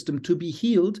ecosystem to be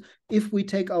healed if we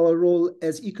take our role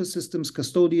as ecosystems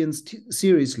custodians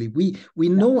seriously. We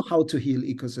know how to heal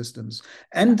ecosystems.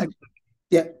 And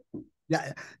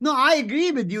no, I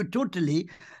agree with you totally.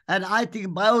 And I think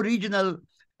bioregional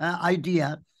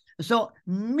idea. So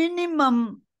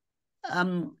minimum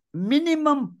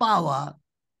power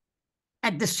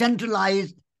at the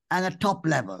centralized and a top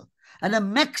level, and a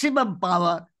maximum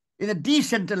power in a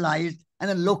decentralized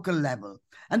and a local level.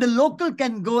 And the local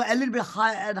can go a little bit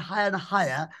higher and higher and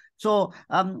higher. So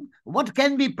what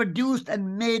can be produced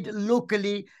and made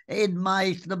locally in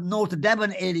my sort of North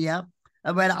Devon area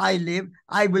where I live,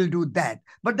 I will do that.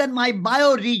 But then my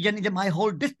bioregion is my whole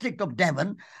district of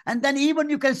Devon. And then even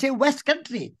you can say West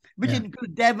Country, which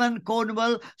includes Devon,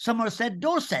 Cornwall, Somerset,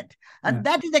 Dorset. And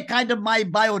that is the kind of my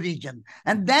bioregion.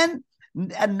 And then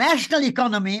a national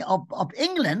economy of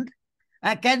England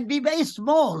can be very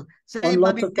small, say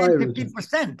maybe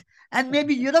 10-15%. And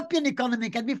maybe European economy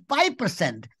can be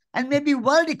 5%. And maybe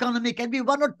world economy can be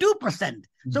 1 or 2%.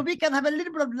 So we can have a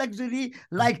little bit of luxury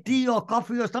like tea or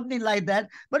coffee or something like that.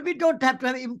 But we don't have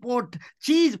to import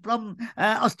cheese from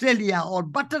Australia, or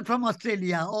butter from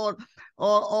Australia, or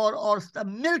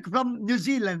milk from New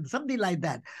Zealand, something like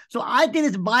that. So I think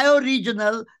it's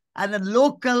bioregional and a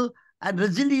local and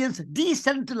resilience,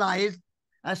 decentralized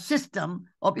system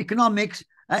of economics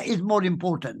is more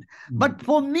important. But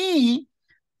for me,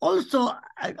 also,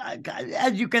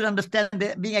 as you can understand,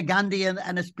 being a Gandhian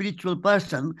and a spiritual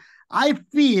person, I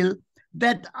feel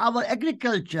that our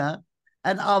agriculture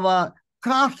and our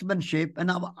craftsmanship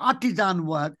and our artisan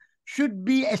work should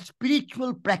be a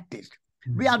spiritual practice.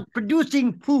 We are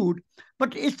producing food,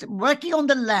 but it's working on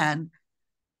the land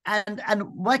and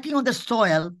working on the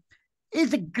soil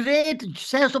is a great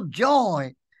sense of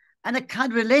joy, and a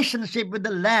kind of relationship with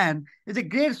the land is a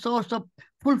great source of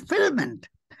fulfillment.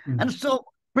 And so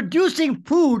producing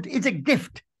food is a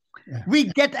gift. We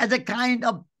get as a kind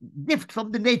of gift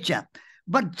from the nature.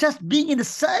 But just being in the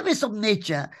service of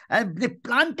nature and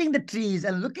planting the trees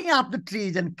and looking after the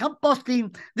trees and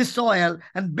composting the soil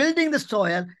and building the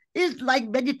soil is like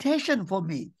meditation for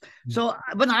me. So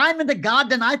when I'm in the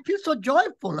garden, I feel so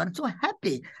joyful and so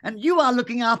happy. And you are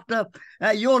looking after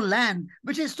your land,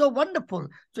 which is so wonderful.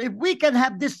 So if we can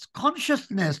have this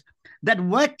consciousness that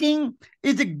working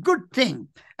is a good thing.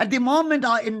 At the moment,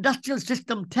 our industrial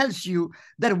system tells you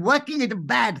that working is a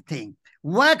bad thing.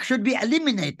 Work should be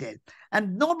eliminated,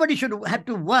 and nobody should have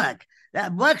to work.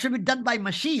 Work should be done by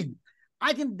machine.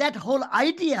 I think that whole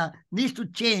idea needs to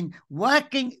change.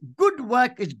 Good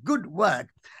work is good work.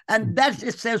 And that's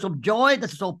a sense of joy,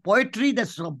 that's a sense of poetry, that's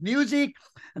a sense of music,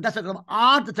 and that's a sense of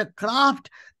art, that's a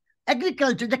craft.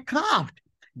 Agriculture is a craft.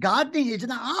 Gardening is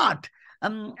an art.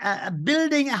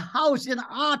 Building a house is an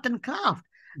art and craft.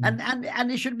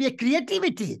 And it should be a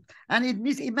creativity. And it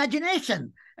needs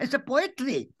imagination. It's a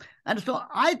poetry. And so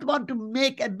I want to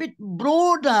make a bit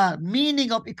broader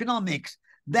meaning of economics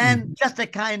than just a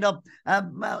kind of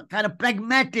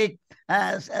pragmatic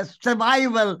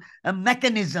survival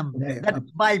mechanism that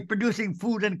by producing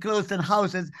food and clothes and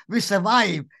houses we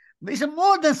survive. It's a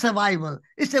more than survival.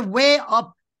 It's a way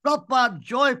of proper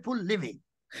joyful living.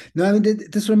 No, I mean,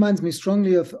 this reminds me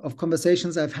strongly of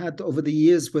conversations I've had over the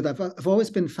years with, I've always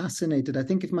been fascinated. I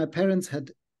think if my parents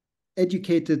had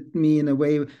educated me in a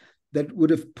way that would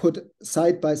have put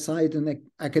side by side an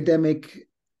academic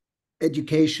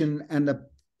education and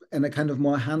a kind of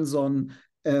more hands-on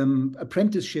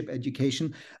apprenticeship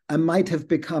education, I might have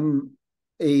become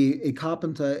a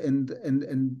carpenter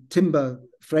and timber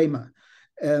framer.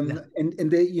 And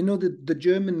the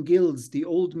German guilds, the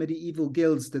old medieval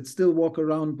guilds that still walk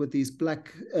around with these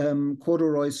black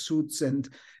corduroy suits and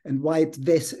white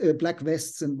black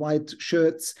vests and white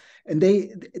shirts, and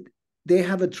they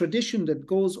have a tradition that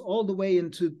goes all the way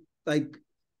into like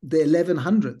the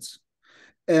 1100s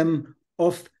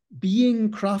of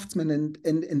being craftsmen,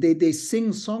 and they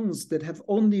sing songs that have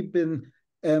only been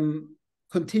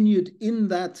continued in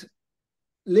that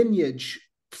lineage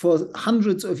for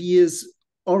hundreds of years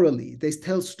orally. They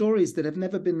tell stories that have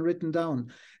never been written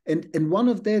down. And one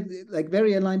of their, like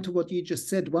very aligned to what you just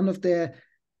said, one of their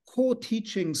core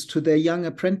teachings to their young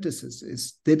apprentices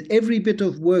is that every bit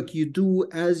of work you do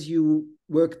as you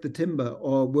work the timber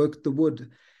or work the wood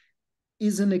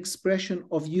is an expression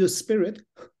of your spirit,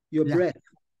 your breath,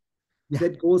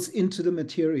 that goes into the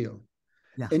material.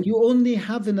 And you only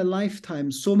have in a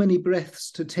lifetime so many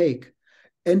breaths to take.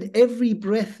 And every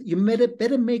breath, you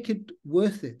better make it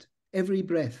worth it, every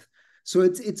breath. So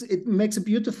it makes a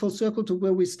beautiful circle to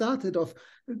where we started of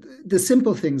the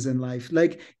simple things in life.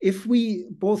 Like if we,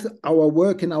 both our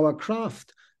work and our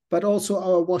craft, but also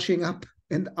our washing up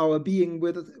and our being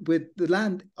with the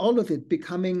land, all of it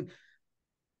becoming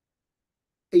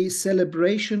a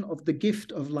celebration of the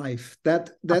gift of life.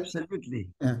 That absolutely.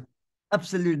 Yeah.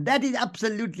 Absolutely. That is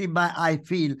absolutely I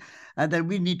feel that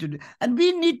we need to do. And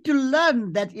we need to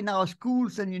learn that in our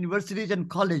schools and universities and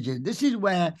colleges. This is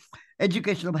where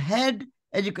education of head,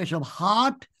 education of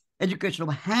heart, education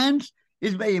of hands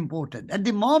is very important. At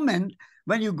the moment,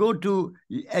 when you go to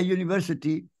a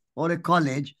university or a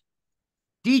college,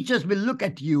 teachers will look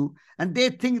at you and they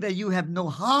think that you have no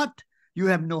heart, you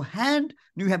have no hand,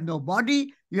 you have no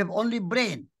body, you have only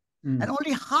brain and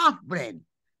only half brain.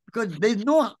 Because there's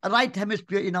no right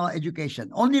hemisphere in our education,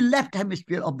 only left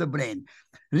hemisphere of the brain.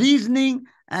 Reasoning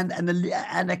and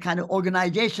a kind of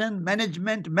organization,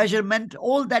 management, measurement,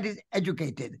 all that is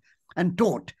educated and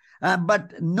taught.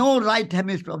 But no right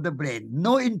hemisphere of the brain,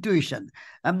 no intuition,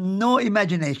 no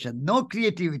imagination, no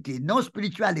creativity, no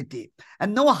spirituality,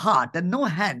 and no heart and no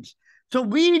hands. So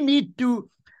we need to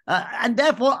and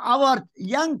therefore, our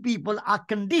young people are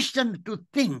conditioned to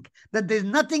think that there's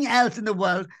nothing else in the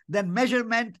world than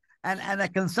measurement and a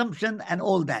consumption and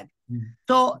all that.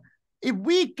 So if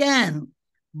we can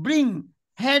bring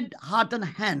head, heart, and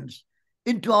hands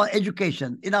into our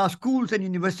education, in our schools and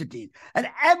universities, and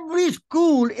every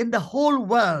school in the whole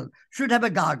world should have a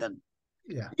garden.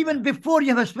 Even before you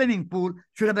have a swimming pool,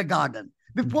 should have a garden.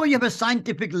 Before you have a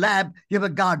scientific lab, you have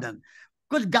a garden.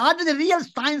 Because garden is a real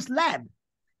science lab.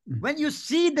 When you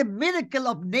see the miracle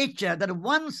of nature, that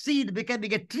one seed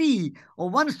becoming a tree or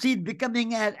one seed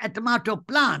becoming a tomato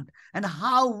plant, and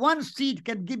how one seed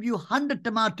can give you 100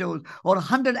 tomatoes or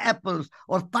 100 apples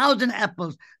or 1,000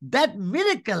 apples, that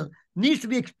miracle needs to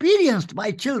be experienced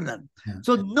by children.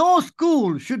 So no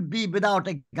school should be without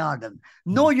a garden.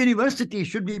 No university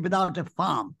should be without a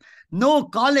farm. No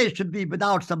college should be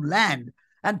without some land.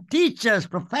 And teachers,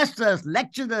 professors,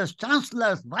 lecturers,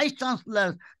 chancellors, vice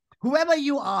chancellors, whoever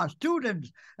you are,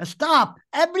 students, staff,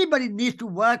 everybody needs to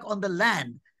work on the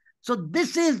land. So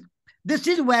this is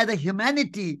where the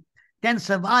humanity can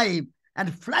survive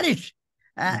and flourish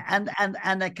and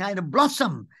a kind of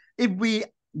blossom if we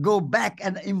go back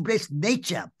and embrace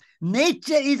nature.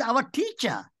 Nature is our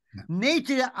teacher. Yeah.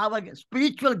 Nature is our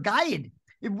spiritual guide.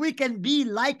 If we can be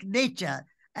like nature,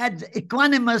 as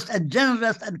equanimous and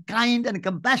generous and kind and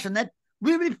compassionate,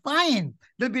 we will be fine.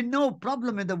 There'll be no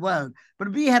problem in the world.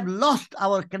 But we have lost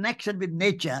our connection with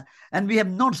nature, and we have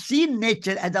not seen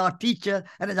nature as our teacher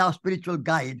and as our spiritual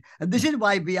guide. And this is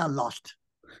why we are lost.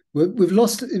 We've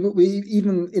lost, we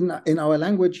even in our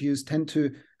language use tend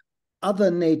to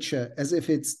other nature as if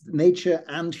it's nature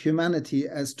and humanity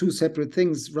as two separate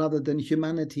things, rather than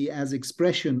humanity as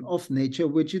expression of nature,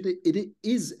 which it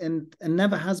is and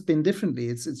never has been differently.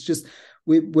 It's just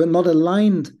we're not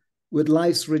aligned with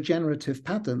life's regenerative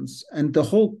patterns. And the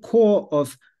whole core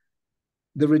of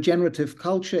the regenerative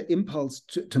culture impulse,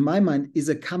 to my mind, is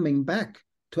a coming back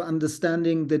to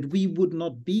understanding that we would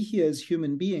not be here as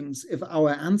human beings if our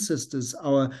ancestors,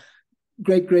 our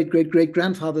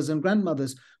great-great-great-great-grandfathers and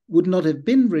grandmothers would not have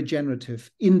been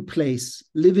regenerative, in place,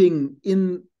 living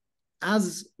in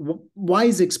as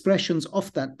wise expressions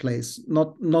of that place,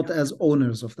 not as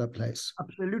owners of that place.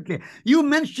 Absolutely. You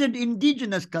mentioned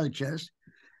indigenous cultures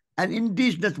and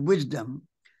indigenous wisdom.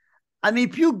 I mean,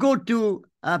 if you go to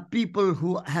people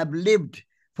who have lived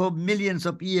for millions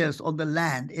of years on the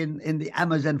land in the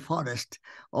Amazon forest,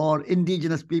 or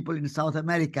indigenous people in South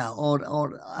America,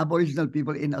 or Aboriginal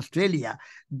people in Australia,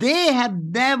 they have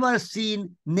never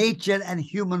seen nature and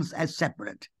humans as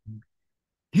separate.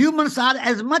 Humans are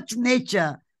as much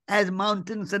nature as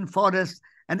mountains and forests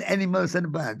and animals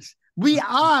and birds. We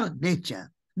are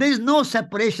nature. There is no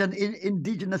separation in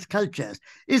indigenous cultures.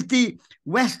 It's the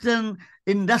Western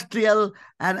industrial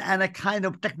and a kind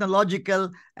of technological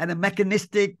and a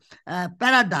mechanistic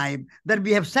paradigm that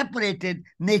we have separated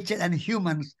nature and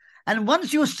humans. And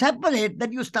once you separate,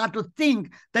 then you start to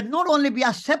think that not only we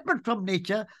are separate from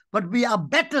nature, but we are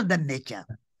better than nature.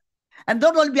 And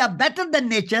not only we are better than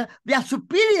nature, we are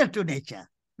superior to nature.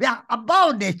 We are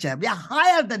above nature. We are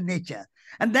higher than nature.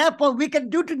 And therefore, we can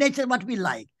do to nature what we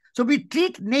like. So we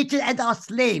treat nature as our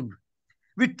slave.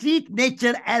 We treat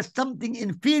nature as something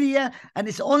inferior, and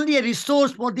it's only a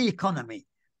resource for the economy.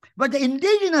 But the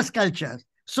indigenous cultures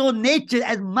saw nature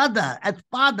as mother, as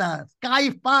father,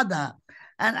 sky father,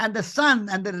 and the sun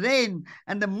and the rain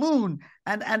and the moon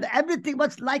and everything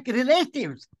was like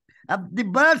relatives. The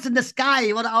birds in the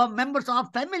sky were our members of our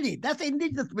family. That's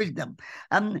indigenous wisdom.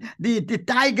 The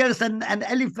tigers and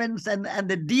elephants and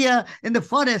the deer in the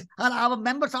forest are our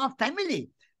members of our family.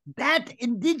 That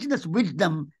indigenous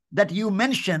wisdom that you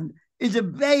mentioned is a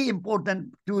very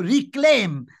important to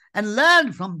reclaim and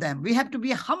learn from them. We have to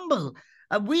be humble.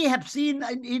 We have seen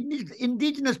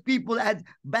indigenous people as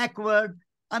backward,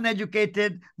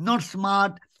 uneducated, not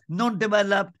smart, not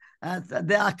developed.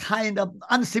 They are kind of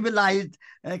uncivilized,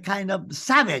 kind of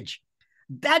savage.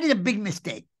 That is a big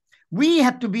mistake. We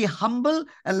have to be humble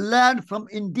and learn from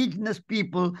indigenous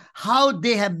people how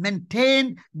they have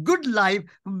maintained good life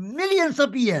for millions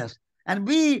of years. And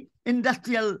we,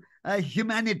 industrial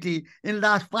humanity, in the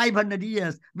last 500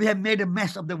 years, we have made a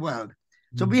mess of the world.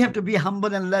 So we have to be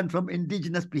humble and learn from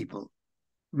indigenous people.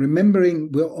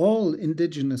 Remembering we're all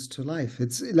indigenous to life.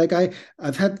 It's like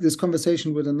I've had this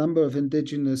conversation with a number of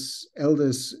indigenous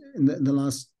elders in the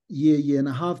last year and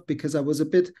a half, because I was a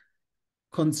bit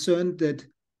concerned that,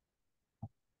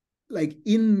 like,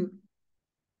 in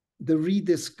the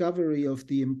rediscovery of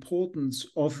the importance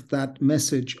of that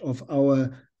message of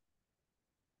our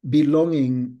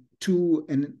belonging to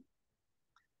and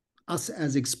us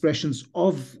as expressions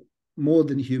of more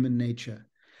than human nature,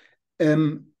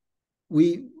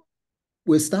 we're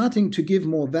starting to give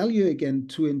more value again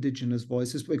to indigenous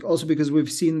voices, but also because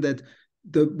we've seen that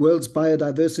the world's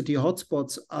biodiversity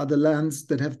hotspots are the lands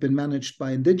that have been managed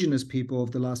by indigenous people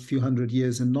over the last few hundred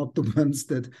years, and not the ones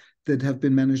that have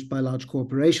been managed by large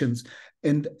corporations.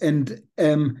 But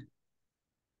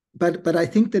I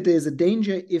think that there's a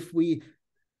danger if we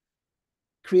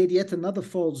create yet another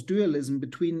false dualism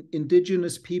between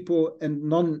indigenous people and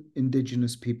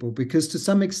non-indigenous people, because to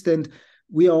some extent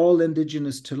we are all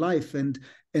indigenous to life, and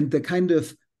the kind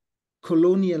of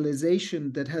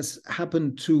colonialization that has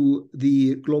happened to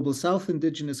the global South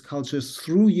indigenous cultures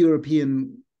through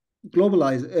European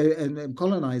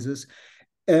colonizers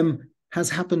has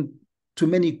happened to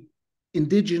many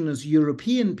indigenous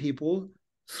European people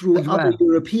through other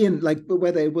European, like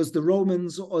whether it was the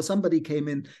Romans or somebody came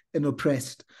in and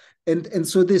oppressed. And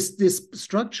so this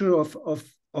structure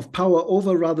of power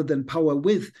over rather than power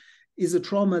with is a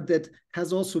trauma that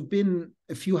has also been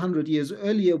a few hundred years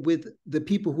earlier with the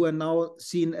people who are now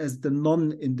seen as the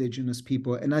non-indigenous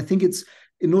people. And I think it's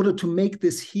in order to make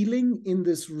this healing in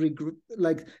this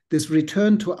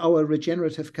return to our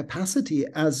regenerative capacity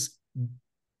as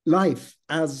life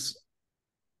as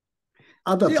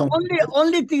other The forms.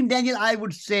 only thing, Daniel, I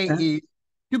would say is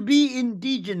to be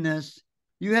indigenous,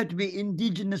 you have to be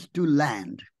indigenous to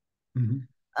land. Mhm.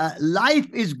 Life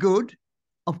is good,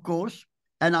 of course,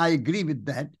 and I agree with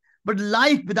that. But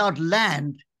life without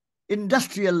land,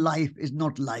 industrial life is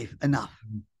not life enough.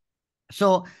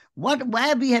 So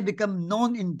where we have become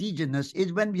non-indigenous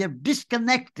is when we have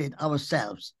disconnected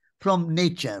ourselves from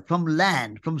nature, from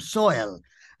land, from soil,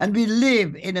 and we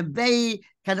live in a very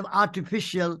kind of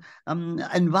artificial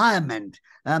environment,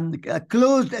 a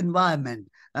closed environment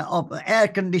of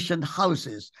air-conditioned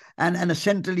houses and a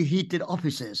centrally heated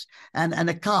offices and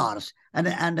a cars and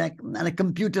a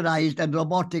computerized and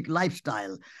robotic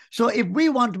lifestyle. So if we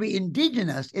want to be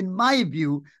indigenous, in my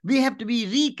view, we have to be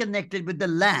reconnected with the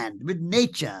land, with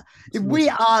nature. If we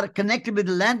are connected with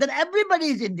the land, then everybody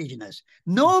is indigenous.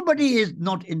 Nobody is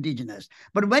not indigenous.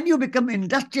 But when you become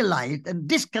industrialized and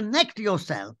disconnect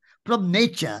yourself from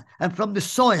nature and from the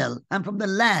soil and from the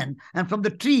land and from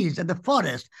the trees and the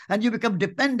forest, and you become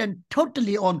dependent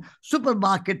totally on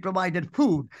supermarket provided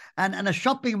food and a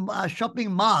shopping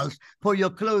malls for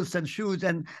your clothes and shoes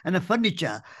and a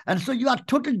furniture, and so you are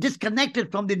totally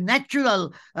disconnected from the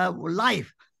natural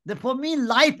life. For me,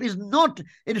 life is not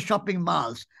in shopping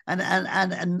malls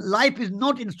and life is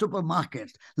not in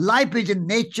supermarkets. Life is in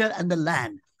nature and the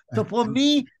land. So for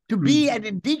me to be an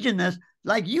indigenous,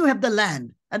 like you have the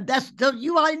land, and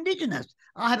you are indigenous.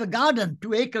 I have a garden,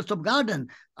 2 acres of garden.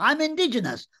 I'm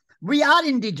indigenous. We are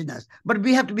indigenous, but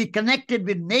we have to be connected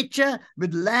with nature,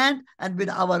 with land, and with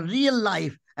our real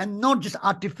life, and not just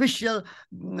artificial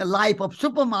life of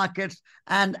supermarkets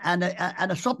and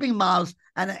a shopping malls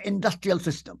and an industrial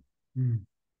system.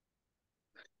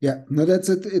 Yeah, no, it's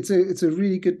a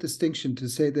really good distinction to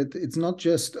say that it's not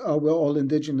just we're all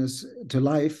indigenous to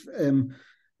life.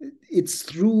 It's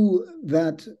through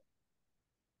that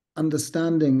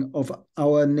understanding of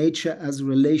our nature as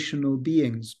relational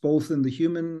beings, both in the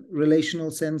human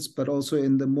relational sense, but also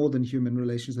in the more than human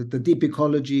relations, the deep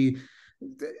ecology,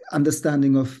 the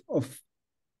understanding of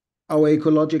our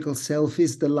ecological self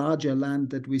is the larger land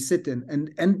that we sit in,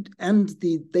 and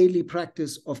the daily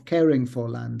practice of caring for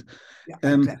land. Yeah,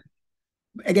 exactly.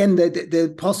 Again,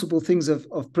 the possible things of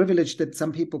privilege that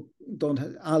some people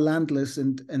are landless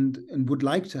and would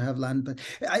like to have land. But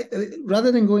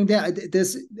rather than going there,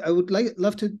 I would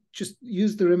love to just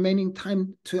use the remaining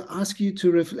time to ask you to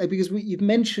reflect, because you've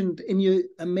mentioned in your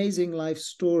amazing life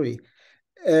story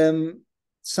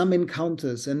some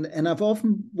encounters, and I've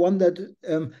often wondered.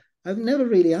 I've never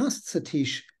really asked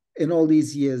Satish in all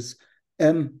these years,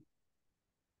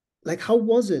 like, how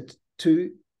was it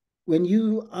when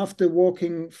you, after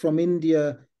walking from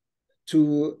India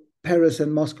to Paris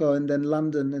and Moscow and then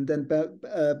London, and then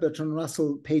Bertrand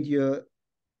Russell paid your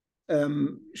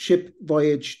ship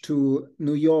voyage to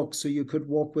New York so you could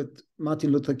walk with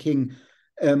Martin Luther King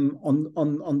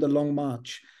on the Long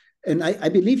March. And I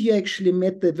believe you actually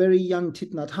met the very young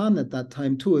Thich Nhat Hanh at that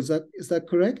time too. Is that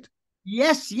correct?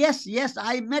 Yes.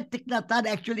 I met Thich Nhat Hanh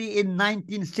actually in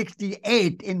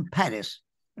 1968 in Paris.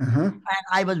 And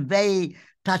I was very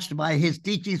touched by his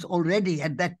teachings already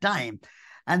at that time.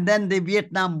 And then the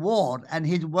Vietnam War and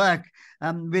his work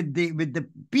with the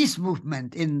peace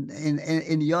movement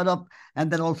in Europe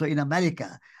and then also in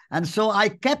America. And so I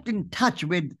kept in touch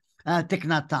with Thich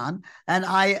Nhat Hanh, and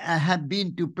I have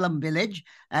been to Plum Village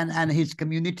and his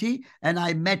community, and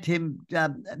I met him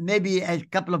maybe a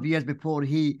couple of years before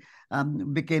he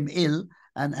became ill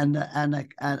and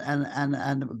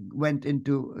went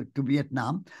to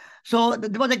Vietnam. So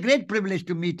it was a great privilege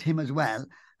to meet him as well.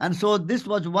 And so this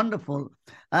was wonderful.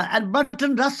 And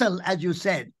Bertrand Russell, as you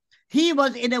said, he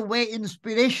was in a way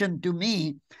inspiration to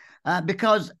me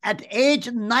because at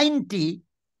age 90,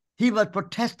 he was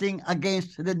protesting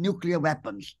against the nuclear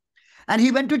weapons. And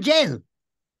he went to jail.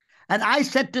 And I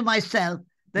said to myself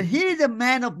that here is a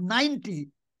man of 90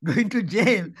 going to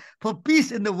jail for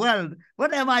peace in the world.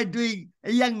 What am I doing,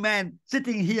 a young man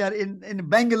sitting here in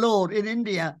Bangalore, in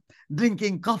India,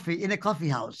 drinking coffee in a coffee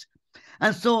house?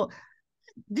 And so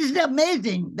this is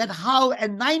amazing that how a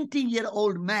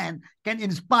 19-year-old man can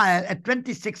inspire a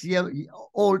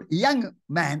 26-year-old young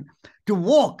man to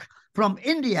walk from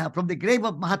India, from the grave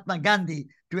of Mahatma Gandhi,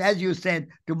 to, as you said,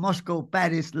 to Moscow,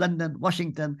 Paris, London,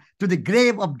 Washington, to the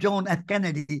grave of John F.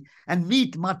 Kennedy, and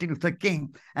meet Martin Luther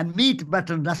King, and meet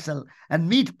Bertrand Russell, and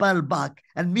meet Pearl Buck,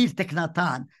 and meet Thich Nhat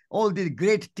Hanh, all the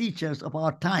great teachers of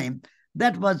our time.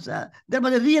 That was a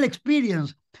real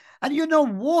experience. And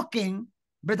walking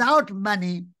without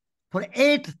money for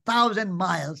 8,000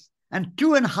 miles and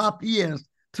 2.5 years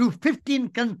through 15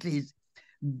 countries,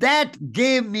 that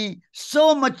gave me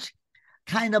so much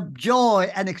kind of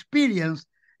joy and experience.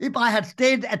 If I had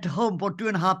stayed at home for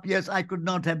 2.5 years, I could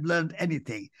not have learned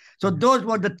anything. So those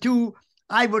were the two,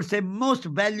 I would say, most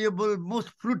valuable, most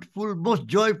fruitful, most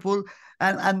joyful,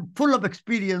 and full of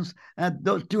experience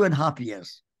those 2.5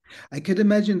 years. I could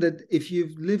imagine that if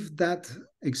you've lived that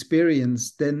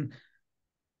experience, then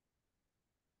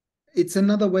it's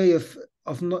another way of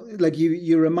not, like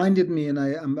you reminded me, and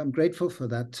I'm grateful for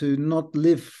that, to not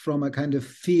live from a kind of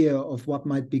fear of what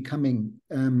might be coming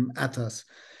at us.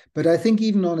 But I think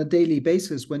even on a daily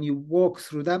basis, when you walk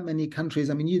through that many countries,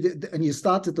 I mean, you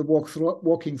started the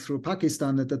walking through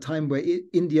Pakistan at the time where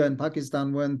India and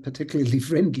Pakistan weren't particularly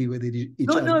friendly with each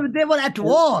other. No, they were at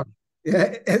war.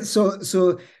 Yeah,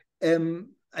 so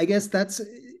I guess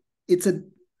it's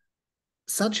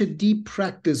such a deep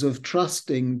practice of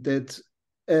trusting that,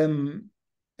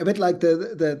 a bit like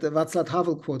the Václav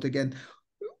Havel quote again.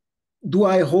 Do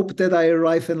I hope that I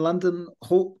arrive in London?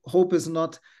 Hope is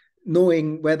not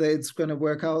knowing whether it's going to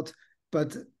work out,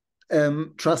 but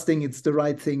trusting it's the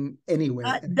right thing anyway.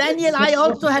 Daniel, I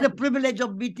also had a privilege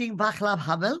of meeting Václav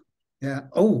Havel. Yeah.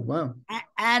 Oh, wow.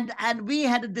 And we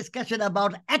had a discussion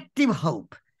about active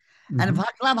hope. And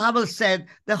Václav Havel said,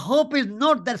 the hope is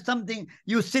not that something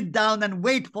you sit down and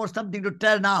wait for something to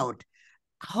turn out.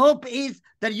 Hope is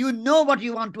that you know what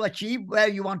you want to achieve, where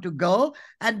you want to go,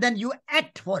 and then you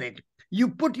act for it. You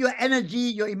put your energy,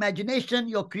 your imagination,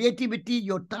 your creativity,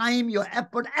 your time, your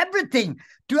effort, everything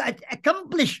to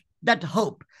accomplish that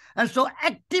hope. And so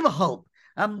active hope,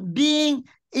 being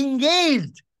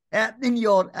engaged in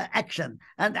your action.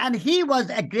 And he was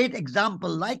a great example,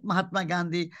 like Mahatma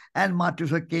Gandhi and Martin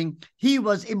Luther King. He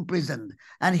was imprisoned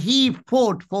and he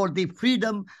fought for the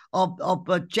freedom of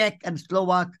Czech and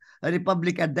Slovak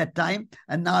Republic at that time,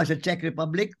 and now it's a Czech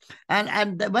Republic.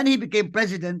 And when he became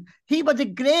president, he was a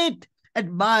great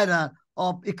admirer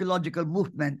of ecological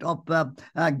movement, of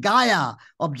Gaia,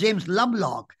 of James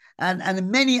Lovelock, and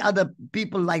many other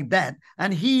people like that.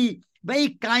 And he very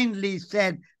kindly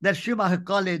said that Schumacher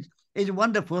College is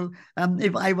wonderful.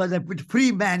 If I was a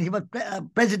free man, he was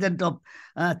president of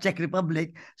Czech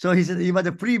Republic. So he said he was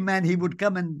a free man, he would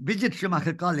come and visit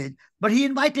Schumacher College. But he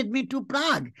invited me to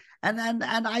Prague and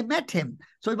I met him.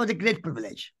 So it was a great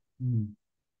privilege.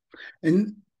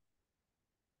 And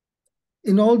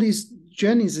in all these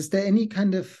journeys, is there any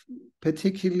kind of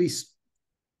particularly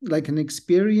like an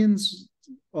experience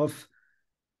of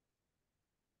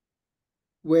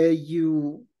where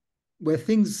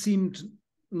things seemed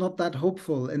not that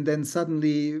hopeful and then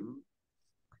suddenly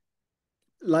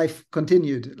life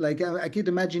continued? Like I could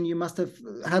imagine you must have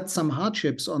had some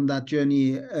hardships on that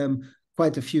journey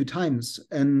quite a few times.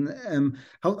 And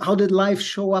how did life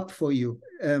show up for you?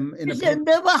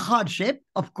 There were hardship,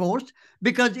 of course,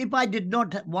 because if I did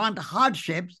not want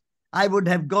hardships, I would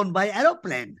have gone by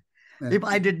aeroplane. If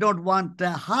I did not want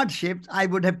hardships, I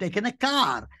would have taken a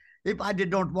car. If I did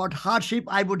not want hardship,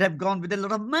 I would have gone with a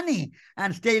lot of money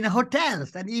and stay in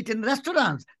hotels and eat in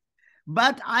restaurants.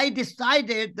 But I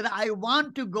decided that I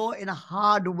want to go in a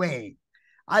hard way.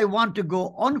 I want to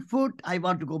go on foot. I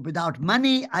want to go without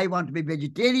money. I want to be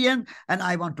vegetarian, and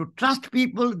I want to trust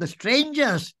people, the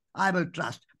strangers I will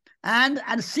trust, and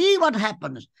see what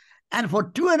happens. And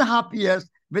for 2.5 years,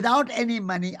 without any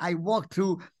money, I walked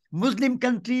through Muslim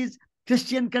countries,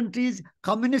 Christian countries,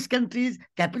 communist countries,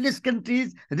 capitalist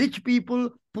countries, rich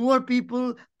people, poor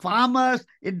people, farmers,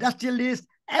 industrialists,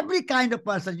 every kind of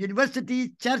person, universities,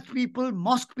 church people,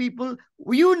 mosque people,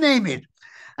 you name it.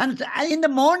 And in the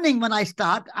morning when I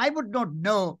start, I would not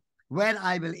know where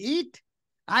I will eat.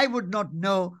 I would not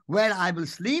know where I will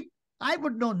sleep. I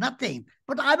would know nothing,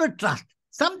 but I will trust.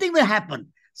 Something will happen.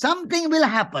 Something will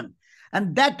happen.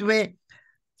 And that way,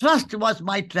 trust was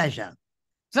my treasure.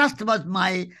 Trust was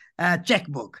my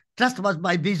checkbook. Trust was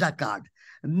my Visa card.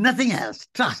 Nothing else.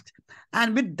 Trust.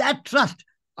 And with that trust,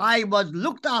 I was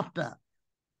looked after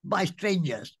by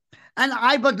strangers. And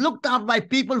I was looked after by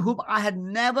people whom I had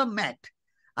never met.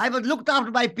 I was looked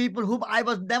after by people whom I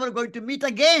was never going to meet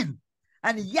again.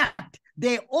 And yet,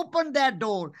 they opened their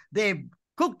door. They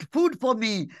cooked food for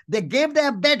me. They gave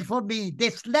their bed for me. They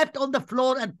slept on the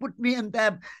floor and put me in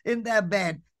their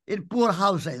bed in poor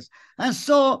houses. And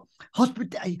so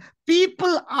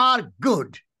people are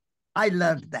good. I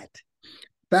learned that.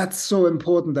 That's so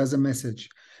important as a message,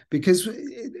 because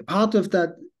part of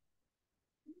that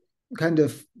kind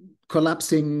of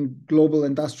collapsing global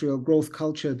industrial growth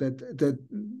culture that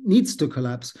needs to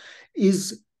collapse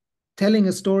is telling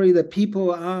a story that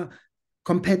people are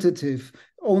competitive,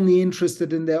 only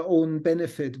interested in their own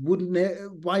benefit.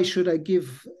 Why should I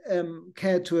give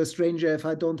care to a stranger if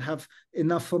I don't have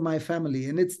enough for my family?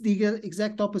 And it's the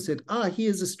exact opposite. He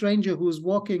is a stranger who is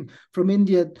walking from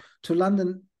India to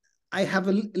London. I have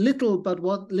a little, but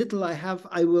what little I have,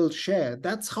 I will share.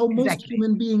 That's how most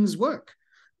human beings work.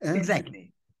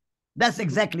 Exactly. That's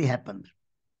exactly happened.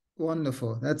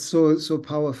 Wonderful. That's so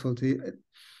powerful.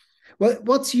 Well,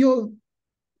 what's your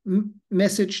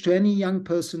message to any young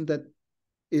person that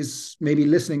is maybe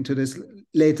listening to this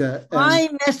later? My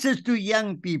message to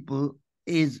young people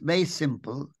is very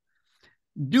simple.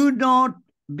 Do not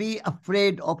be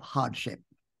afraid of hardship.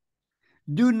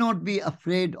 Do not be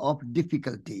afraid of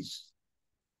difficulties.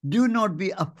 Do not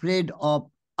be afraid of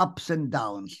ups and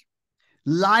downs.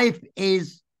 Life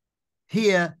is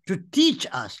here to teach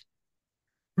us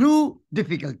through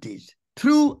difficulties,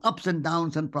 through ups and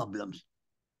downs and problems.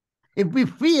 If we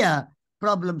fear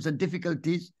problems and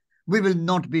difficulties, we will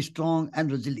not be strong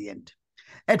and resilient.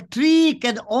 A tree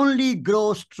can only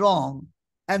grow strong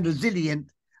and resilient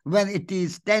when it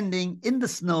is standing in the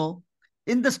snow,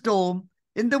 in the storm,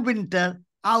 in the winter,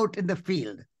 out in the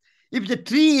field. If the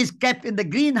tree is kept in the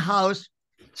greenhouse,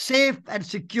 safe and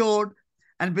secured,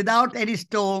 and without any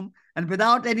storm, and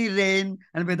without any rain,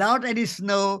 and without any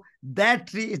snow, that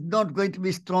tree is not going to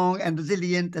be strong and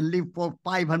resilient and live for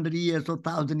 500 years or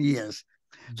 1,000 years.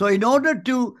 So in order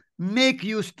to make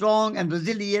you strong and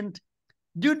resilient,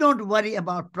 do not worry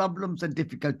about problems and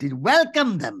difficulties.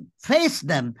 Welcome them, face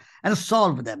them, and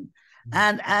solve them.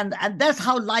 And that's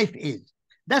how life is.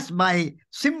 That's my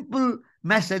simple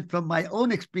message from my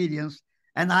own experience.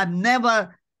 And I've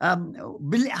never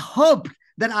hoped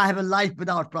that I have a life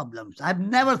without problems. I've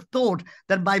never thought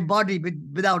that my body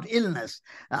without illness.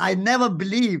 I never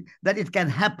believed that it can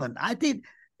happen. I think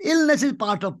illness is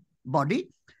part of body.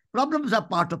 Problems are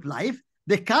part of life.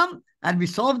 They come and we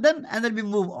solve them and then we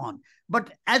move on.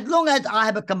 But as long as I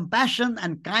have a compassion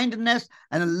and kindness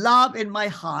and a love in my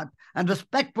heart and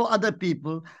respect for other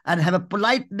people and have a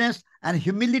politeness and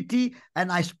humility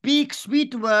and I speak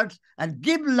sweet words and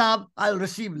give love, I'll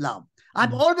receive love.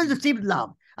 I've always received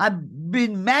love. I've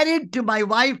been married to my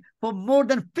wife for more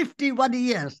than 51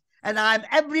 years and I'm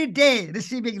every day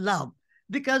receiving love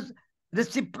because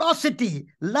reciprocity,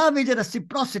 love is a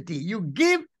reciprocity. You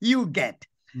give, you get.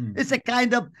 It's a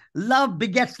kind of love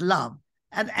begets love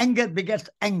and anger begets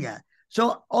anger.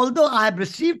 So although I have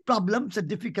received problems and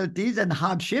difficulties and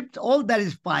hardships, all that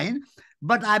is fine,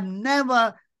 but I've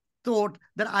never thought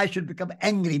that I should become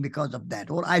angry because of that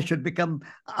or I should become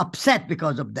upset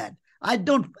because of that. I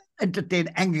don't entertain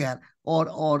anger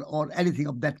or anything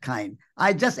of that kind.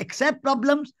 I just accept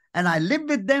problems and I live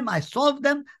with them, I solve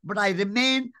them, but I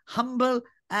remain humble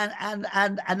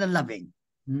and loving.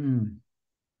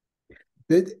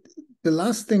 The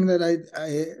last thing that I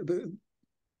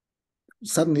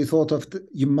suddenly thought of,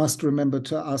 you must remember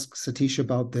to ask Satish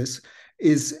about this,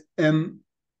 is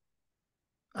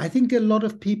I think a lot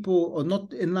of people, or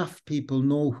not enough people,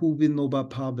 know who Vinoba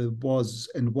Bhave was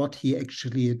and what he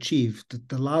actually achieved.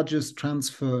 The largest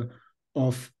transfer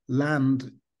of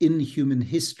land in human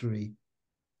history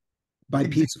by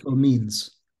peaceful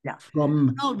means. Yeah.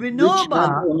 From rich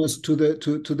landowners to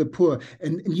the poor,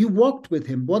 and you walked with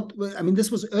him. This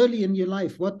was early in your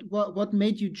life. What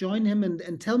made you join him?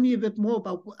 And tell me a bit more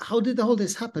about how did all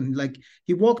this happen? Like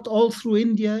he walked all through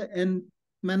India and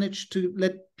managed to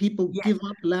let people give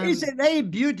up land. It's a very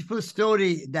beautiful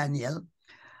story, Daniel.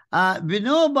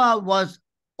 Vinoba was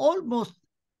almost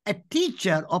a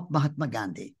teacher of Mahatma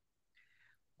Gandhi.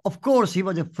 Of course, he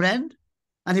was a friend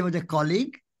and he was a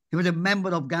colleague. He was a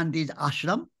member of Gandhi's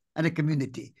ashram and a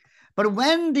community. But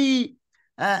when the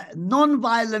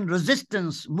non-violent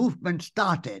resistance movement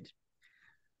started,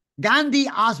 Gandhi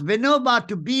asked Vinoba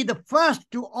to be the first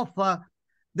to offer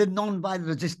the non-violent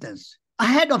resistance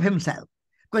ahead of himself.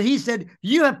 Because he said,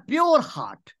 you have pure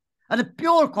heart and a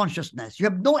pure consciousness. You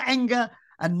have no anger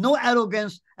and no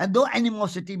arrogance and no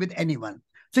animosity with anyone.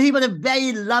 So he was a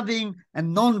very loving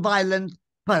and non-violent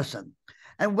person.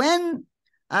 And when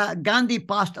Gandhi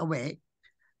passed away,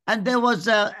 and there was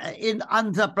in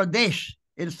Andhra Pradesh,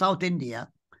 in South India,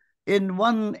 in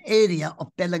one area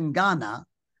of Telangana,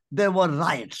 there were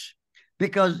riots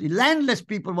because landless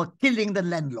people were killing the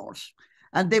landlords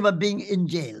and they were being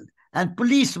jailed. And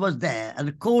police was there and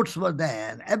the courts were there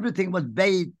and everything was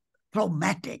very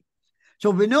traumatic.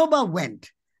 So Vinoba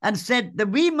went and said that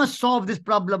we must solve this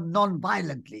problem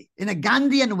non-violently in a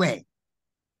Gandhian way.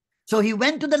 So he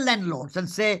went to the landlords and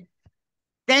said,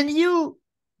 can you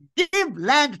give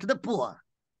land to the poor?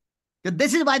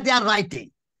 This is why they are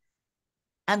rioting.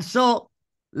 And so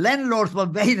landlords were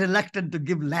very reluctant to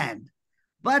give land.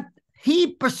 But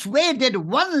he persuaded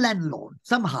one landlord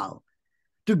somehow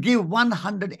to give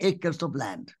 100 acres of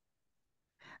land.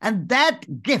 And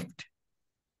that gift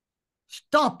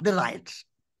stopped the riots.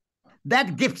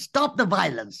 That gift stopped the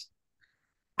violence.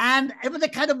 And it was a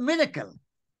kind of miracle.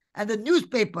 And the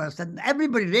newspapers and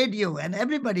everybody, radio and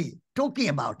everybody talking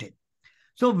about it.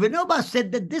 So Vinoba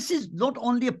said that this is not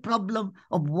only a problem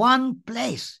of one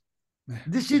place.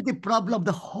 This is the problem of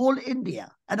the whole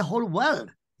India and the whole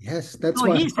world. Yes, that's So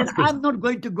why he said, I'm not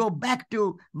going to go back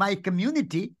to my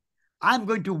community. I'm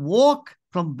going to walk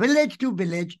from village to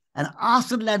village and ask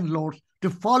the landlords to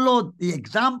follow the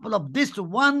example of this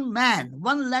one man,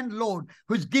 one landlord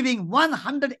who's giving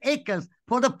 100 acres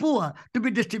for the poor to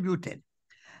be distributed.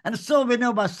 And so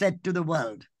Vinoba said to the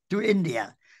world, to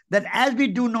India, that as we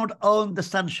do not own the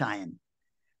sunshine,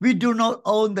 we do not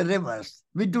own the rivers,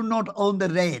 we do not own the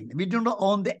rain, we do not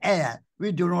own the air,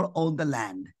 we do not own the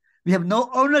land. We have no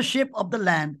ownership of the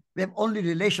land, we have only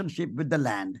relationship with the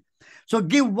land. So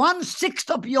give 1/6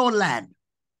 of your land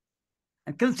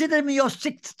and consider me your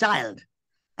 6th child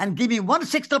and give me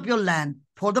 1/6 of your land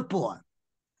for the poor.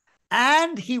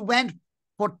 And he went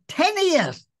for 10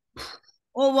 years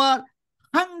over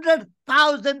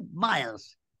 100,000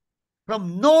 miles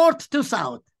from north to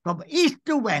south, from east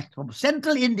to west, from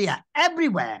central India,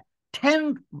 everywhere,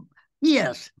 10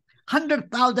 years,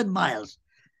 100,000 miles.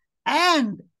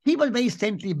 And he was a very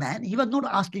saintly man. He was not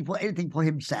asking for anything for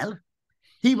himself.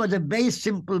 He was a very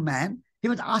simple man. He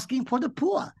was asking for the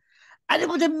poor. And it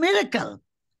was a miracle. It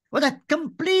was a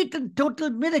complete and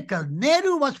total miracle.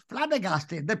 Nehru was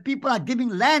flabbergasted that people are giving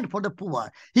land for the poor.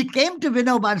 He came to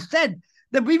Vinoba and said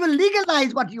that we will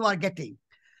legalize what you are getting.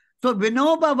 So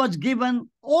Vinoba was given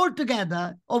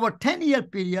altogether over a 10-year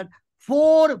period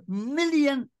 4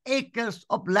 million acres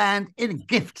of land in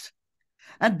gifts.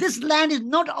 And this land is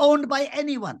not owned by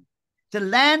anyone. It's a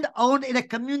land owned in a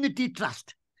community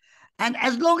trust. And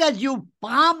as long as you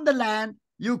farm the land,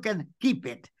 you can keep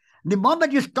it. The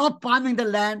moment you stop farming the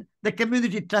land, the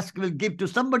community trust will give to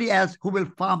somebody else who will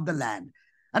farm the land.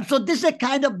 And so this is a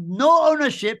kind of no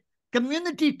ownership,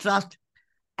 community trust,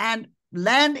 and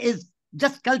land is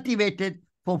just cultivated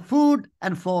for food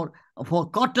and for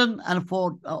cotton and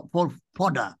for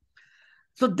fodder.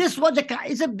 So this was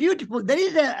it's a beautiful, there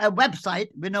is a website,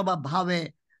 Vinoba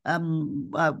Bhave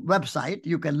website,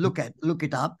 you can look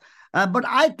it up. But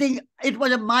I think it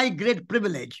was my great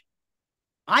privilege.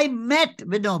 I met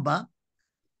Vinoba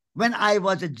when I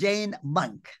was a Jain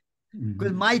monk.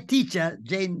 Because my teacher,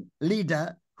 Jain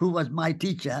leader, who was my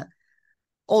teacher,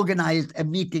 organized a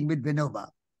meeting with Vinoba.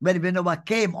 When Vinoba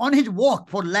came on his walk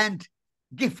for land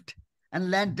gift and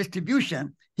land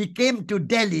distribution, he came to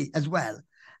Delhi as well.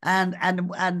 And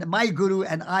my guru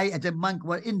and I as a monk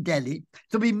were in Delhi.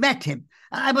 So we met him.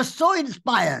 And I was so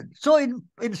inspired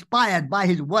by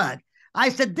his work. I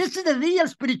said, this is a real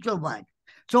spiritual work.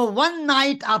 So one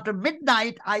night after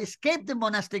midnight, I escaped the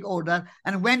monastic order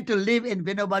and went to live in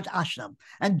Vinoba's ashram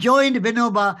and joined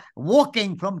Vinoba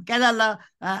walking from Kerala.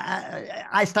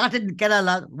 I started in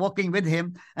Kerala walking with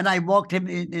him, and I walked him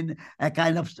in a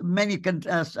kind of many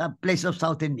places of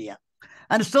South India.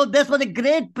 And so this was a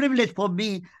great privilege for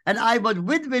me. And I was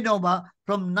with Vinoba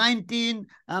from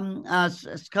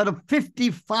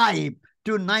 1955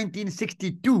 to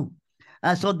 1962.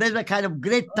 So there's a kind of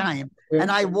great time. And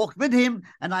I walked with him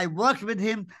and I worked with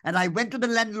him and I went to the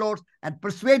landlords and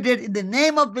persuaded in the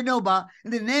name of Vinoba,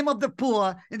 in the name of the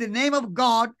poor, in the name of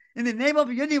God, in the name of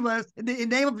the universe, in the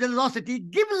name of generosity,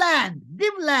 give land.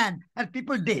 And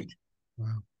people did.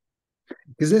 Wow.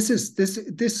 Because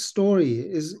this story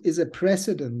is a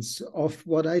precedence of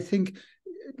what I think,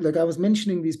 like I was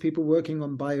mentioning, these people working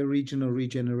on bioregional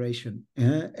regeneration.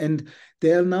 And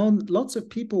there are now lots of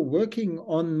people working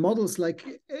on models like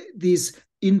these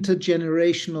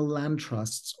intergenerational land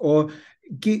trusts, or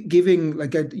giving,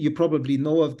 like you probably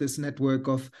know of this network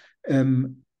of,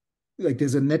 like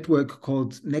there's a network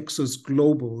called Nexus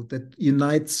Global that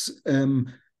unites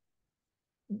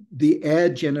the heir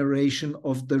generation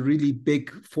of the really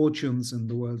big fortunes in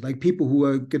the world, like people who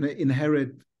are going to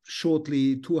inherit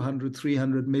shortly 200,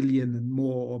 300 million and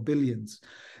more, or billions.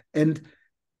 And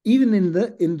even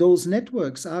in those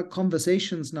networks are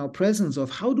conversations now present of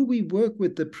how do we work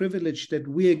with the privilege that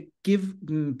we're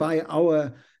given by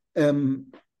our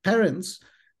parents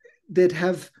that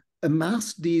have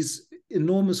amassed these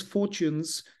enormous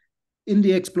fortunes in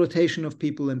the exploitation of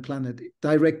people and planet,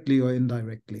 directly or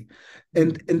indirectly.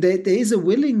 And there is a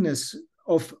willingness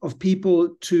of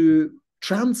people to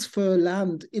transfer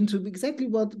land into exactly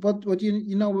what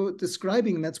you know were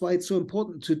describing. And that's why it's so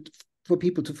important for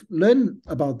people to learn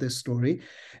about this story,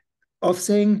 of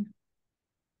saying,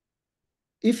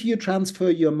 if you transfer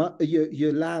your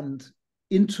land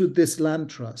into this land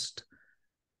trust,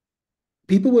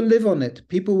 people will live on it,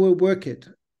 people will work it,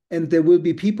 and there will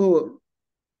be people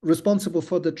responsible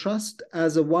for the trust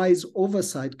as a wise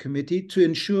oversight committee to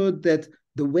ensure that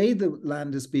the way the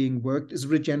land is being worked is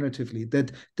regeneratively,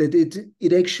 that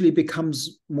it actually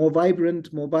becomes more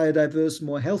vibrant, more biodiverse,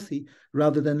 more healthy,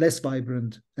 rather than less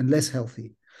vibrant and less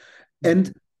healthy.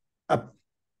 And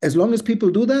as long as people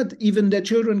do that, even their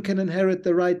children can inherit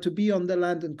the right to be on the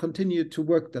land and continue to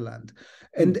work the land.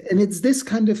 And it's this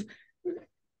kind of,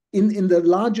 in the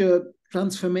larger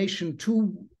transformation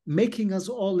to making us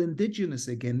all indigenous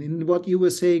again. In what you were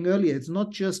saying earlier, it's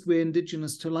not just we're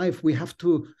indigenous to life, we have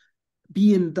to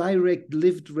be in direct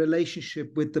lived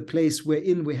relationship with the place we're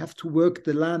in. We have to work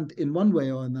the land in one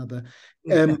way or another.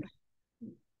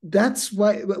 That's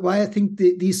why I think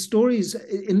these stories,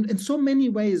 in so many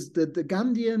ways, the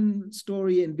Gandhian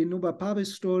story and Vinoba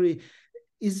Bhave's story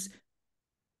is,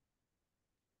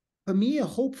 for me, a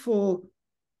hopeful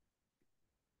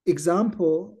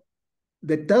example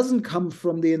that doesn't come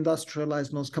from the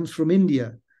industrialized north, comes from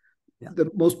India, the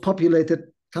most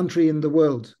populated country in the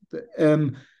world.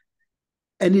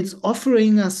 And it's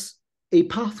offering us a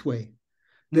pathway.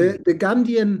 The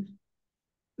Gandhian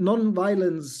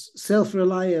non-violence,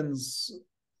 self-reliance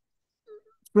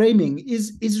framing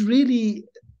is really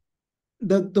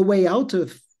the way out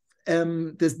of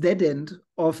this dead end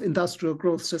of industrial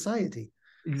growth society.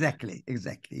 Exactly,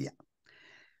 yeah.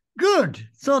 Good.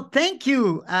 So thank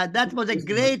you. That was a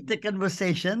great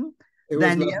conversation,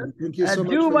 Daniel. Thank you so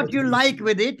much. Do what you like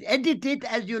with it, edit it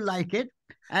as you like it,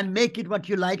 and make it what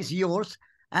you like. It's yours.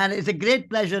 And it's a great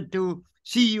pleasure to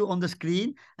see you on the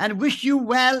screen, and wish you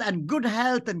well and good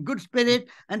health and good spirit,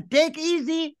 and take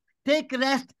easy, take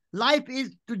rest. Life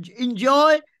is to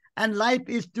enjoy, and life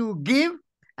is to give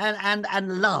and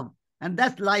love. And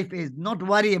that's life is, not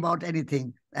worry about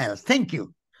anything else. Thank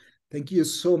you. Thank you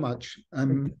so much.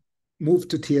 I'm moved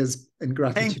to tears and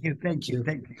gratitude. Thank you.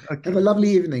 Okay. Have a lovely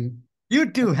evening.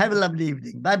 You too. Have a lovely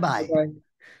evening. Bye-bye. Bye-bye.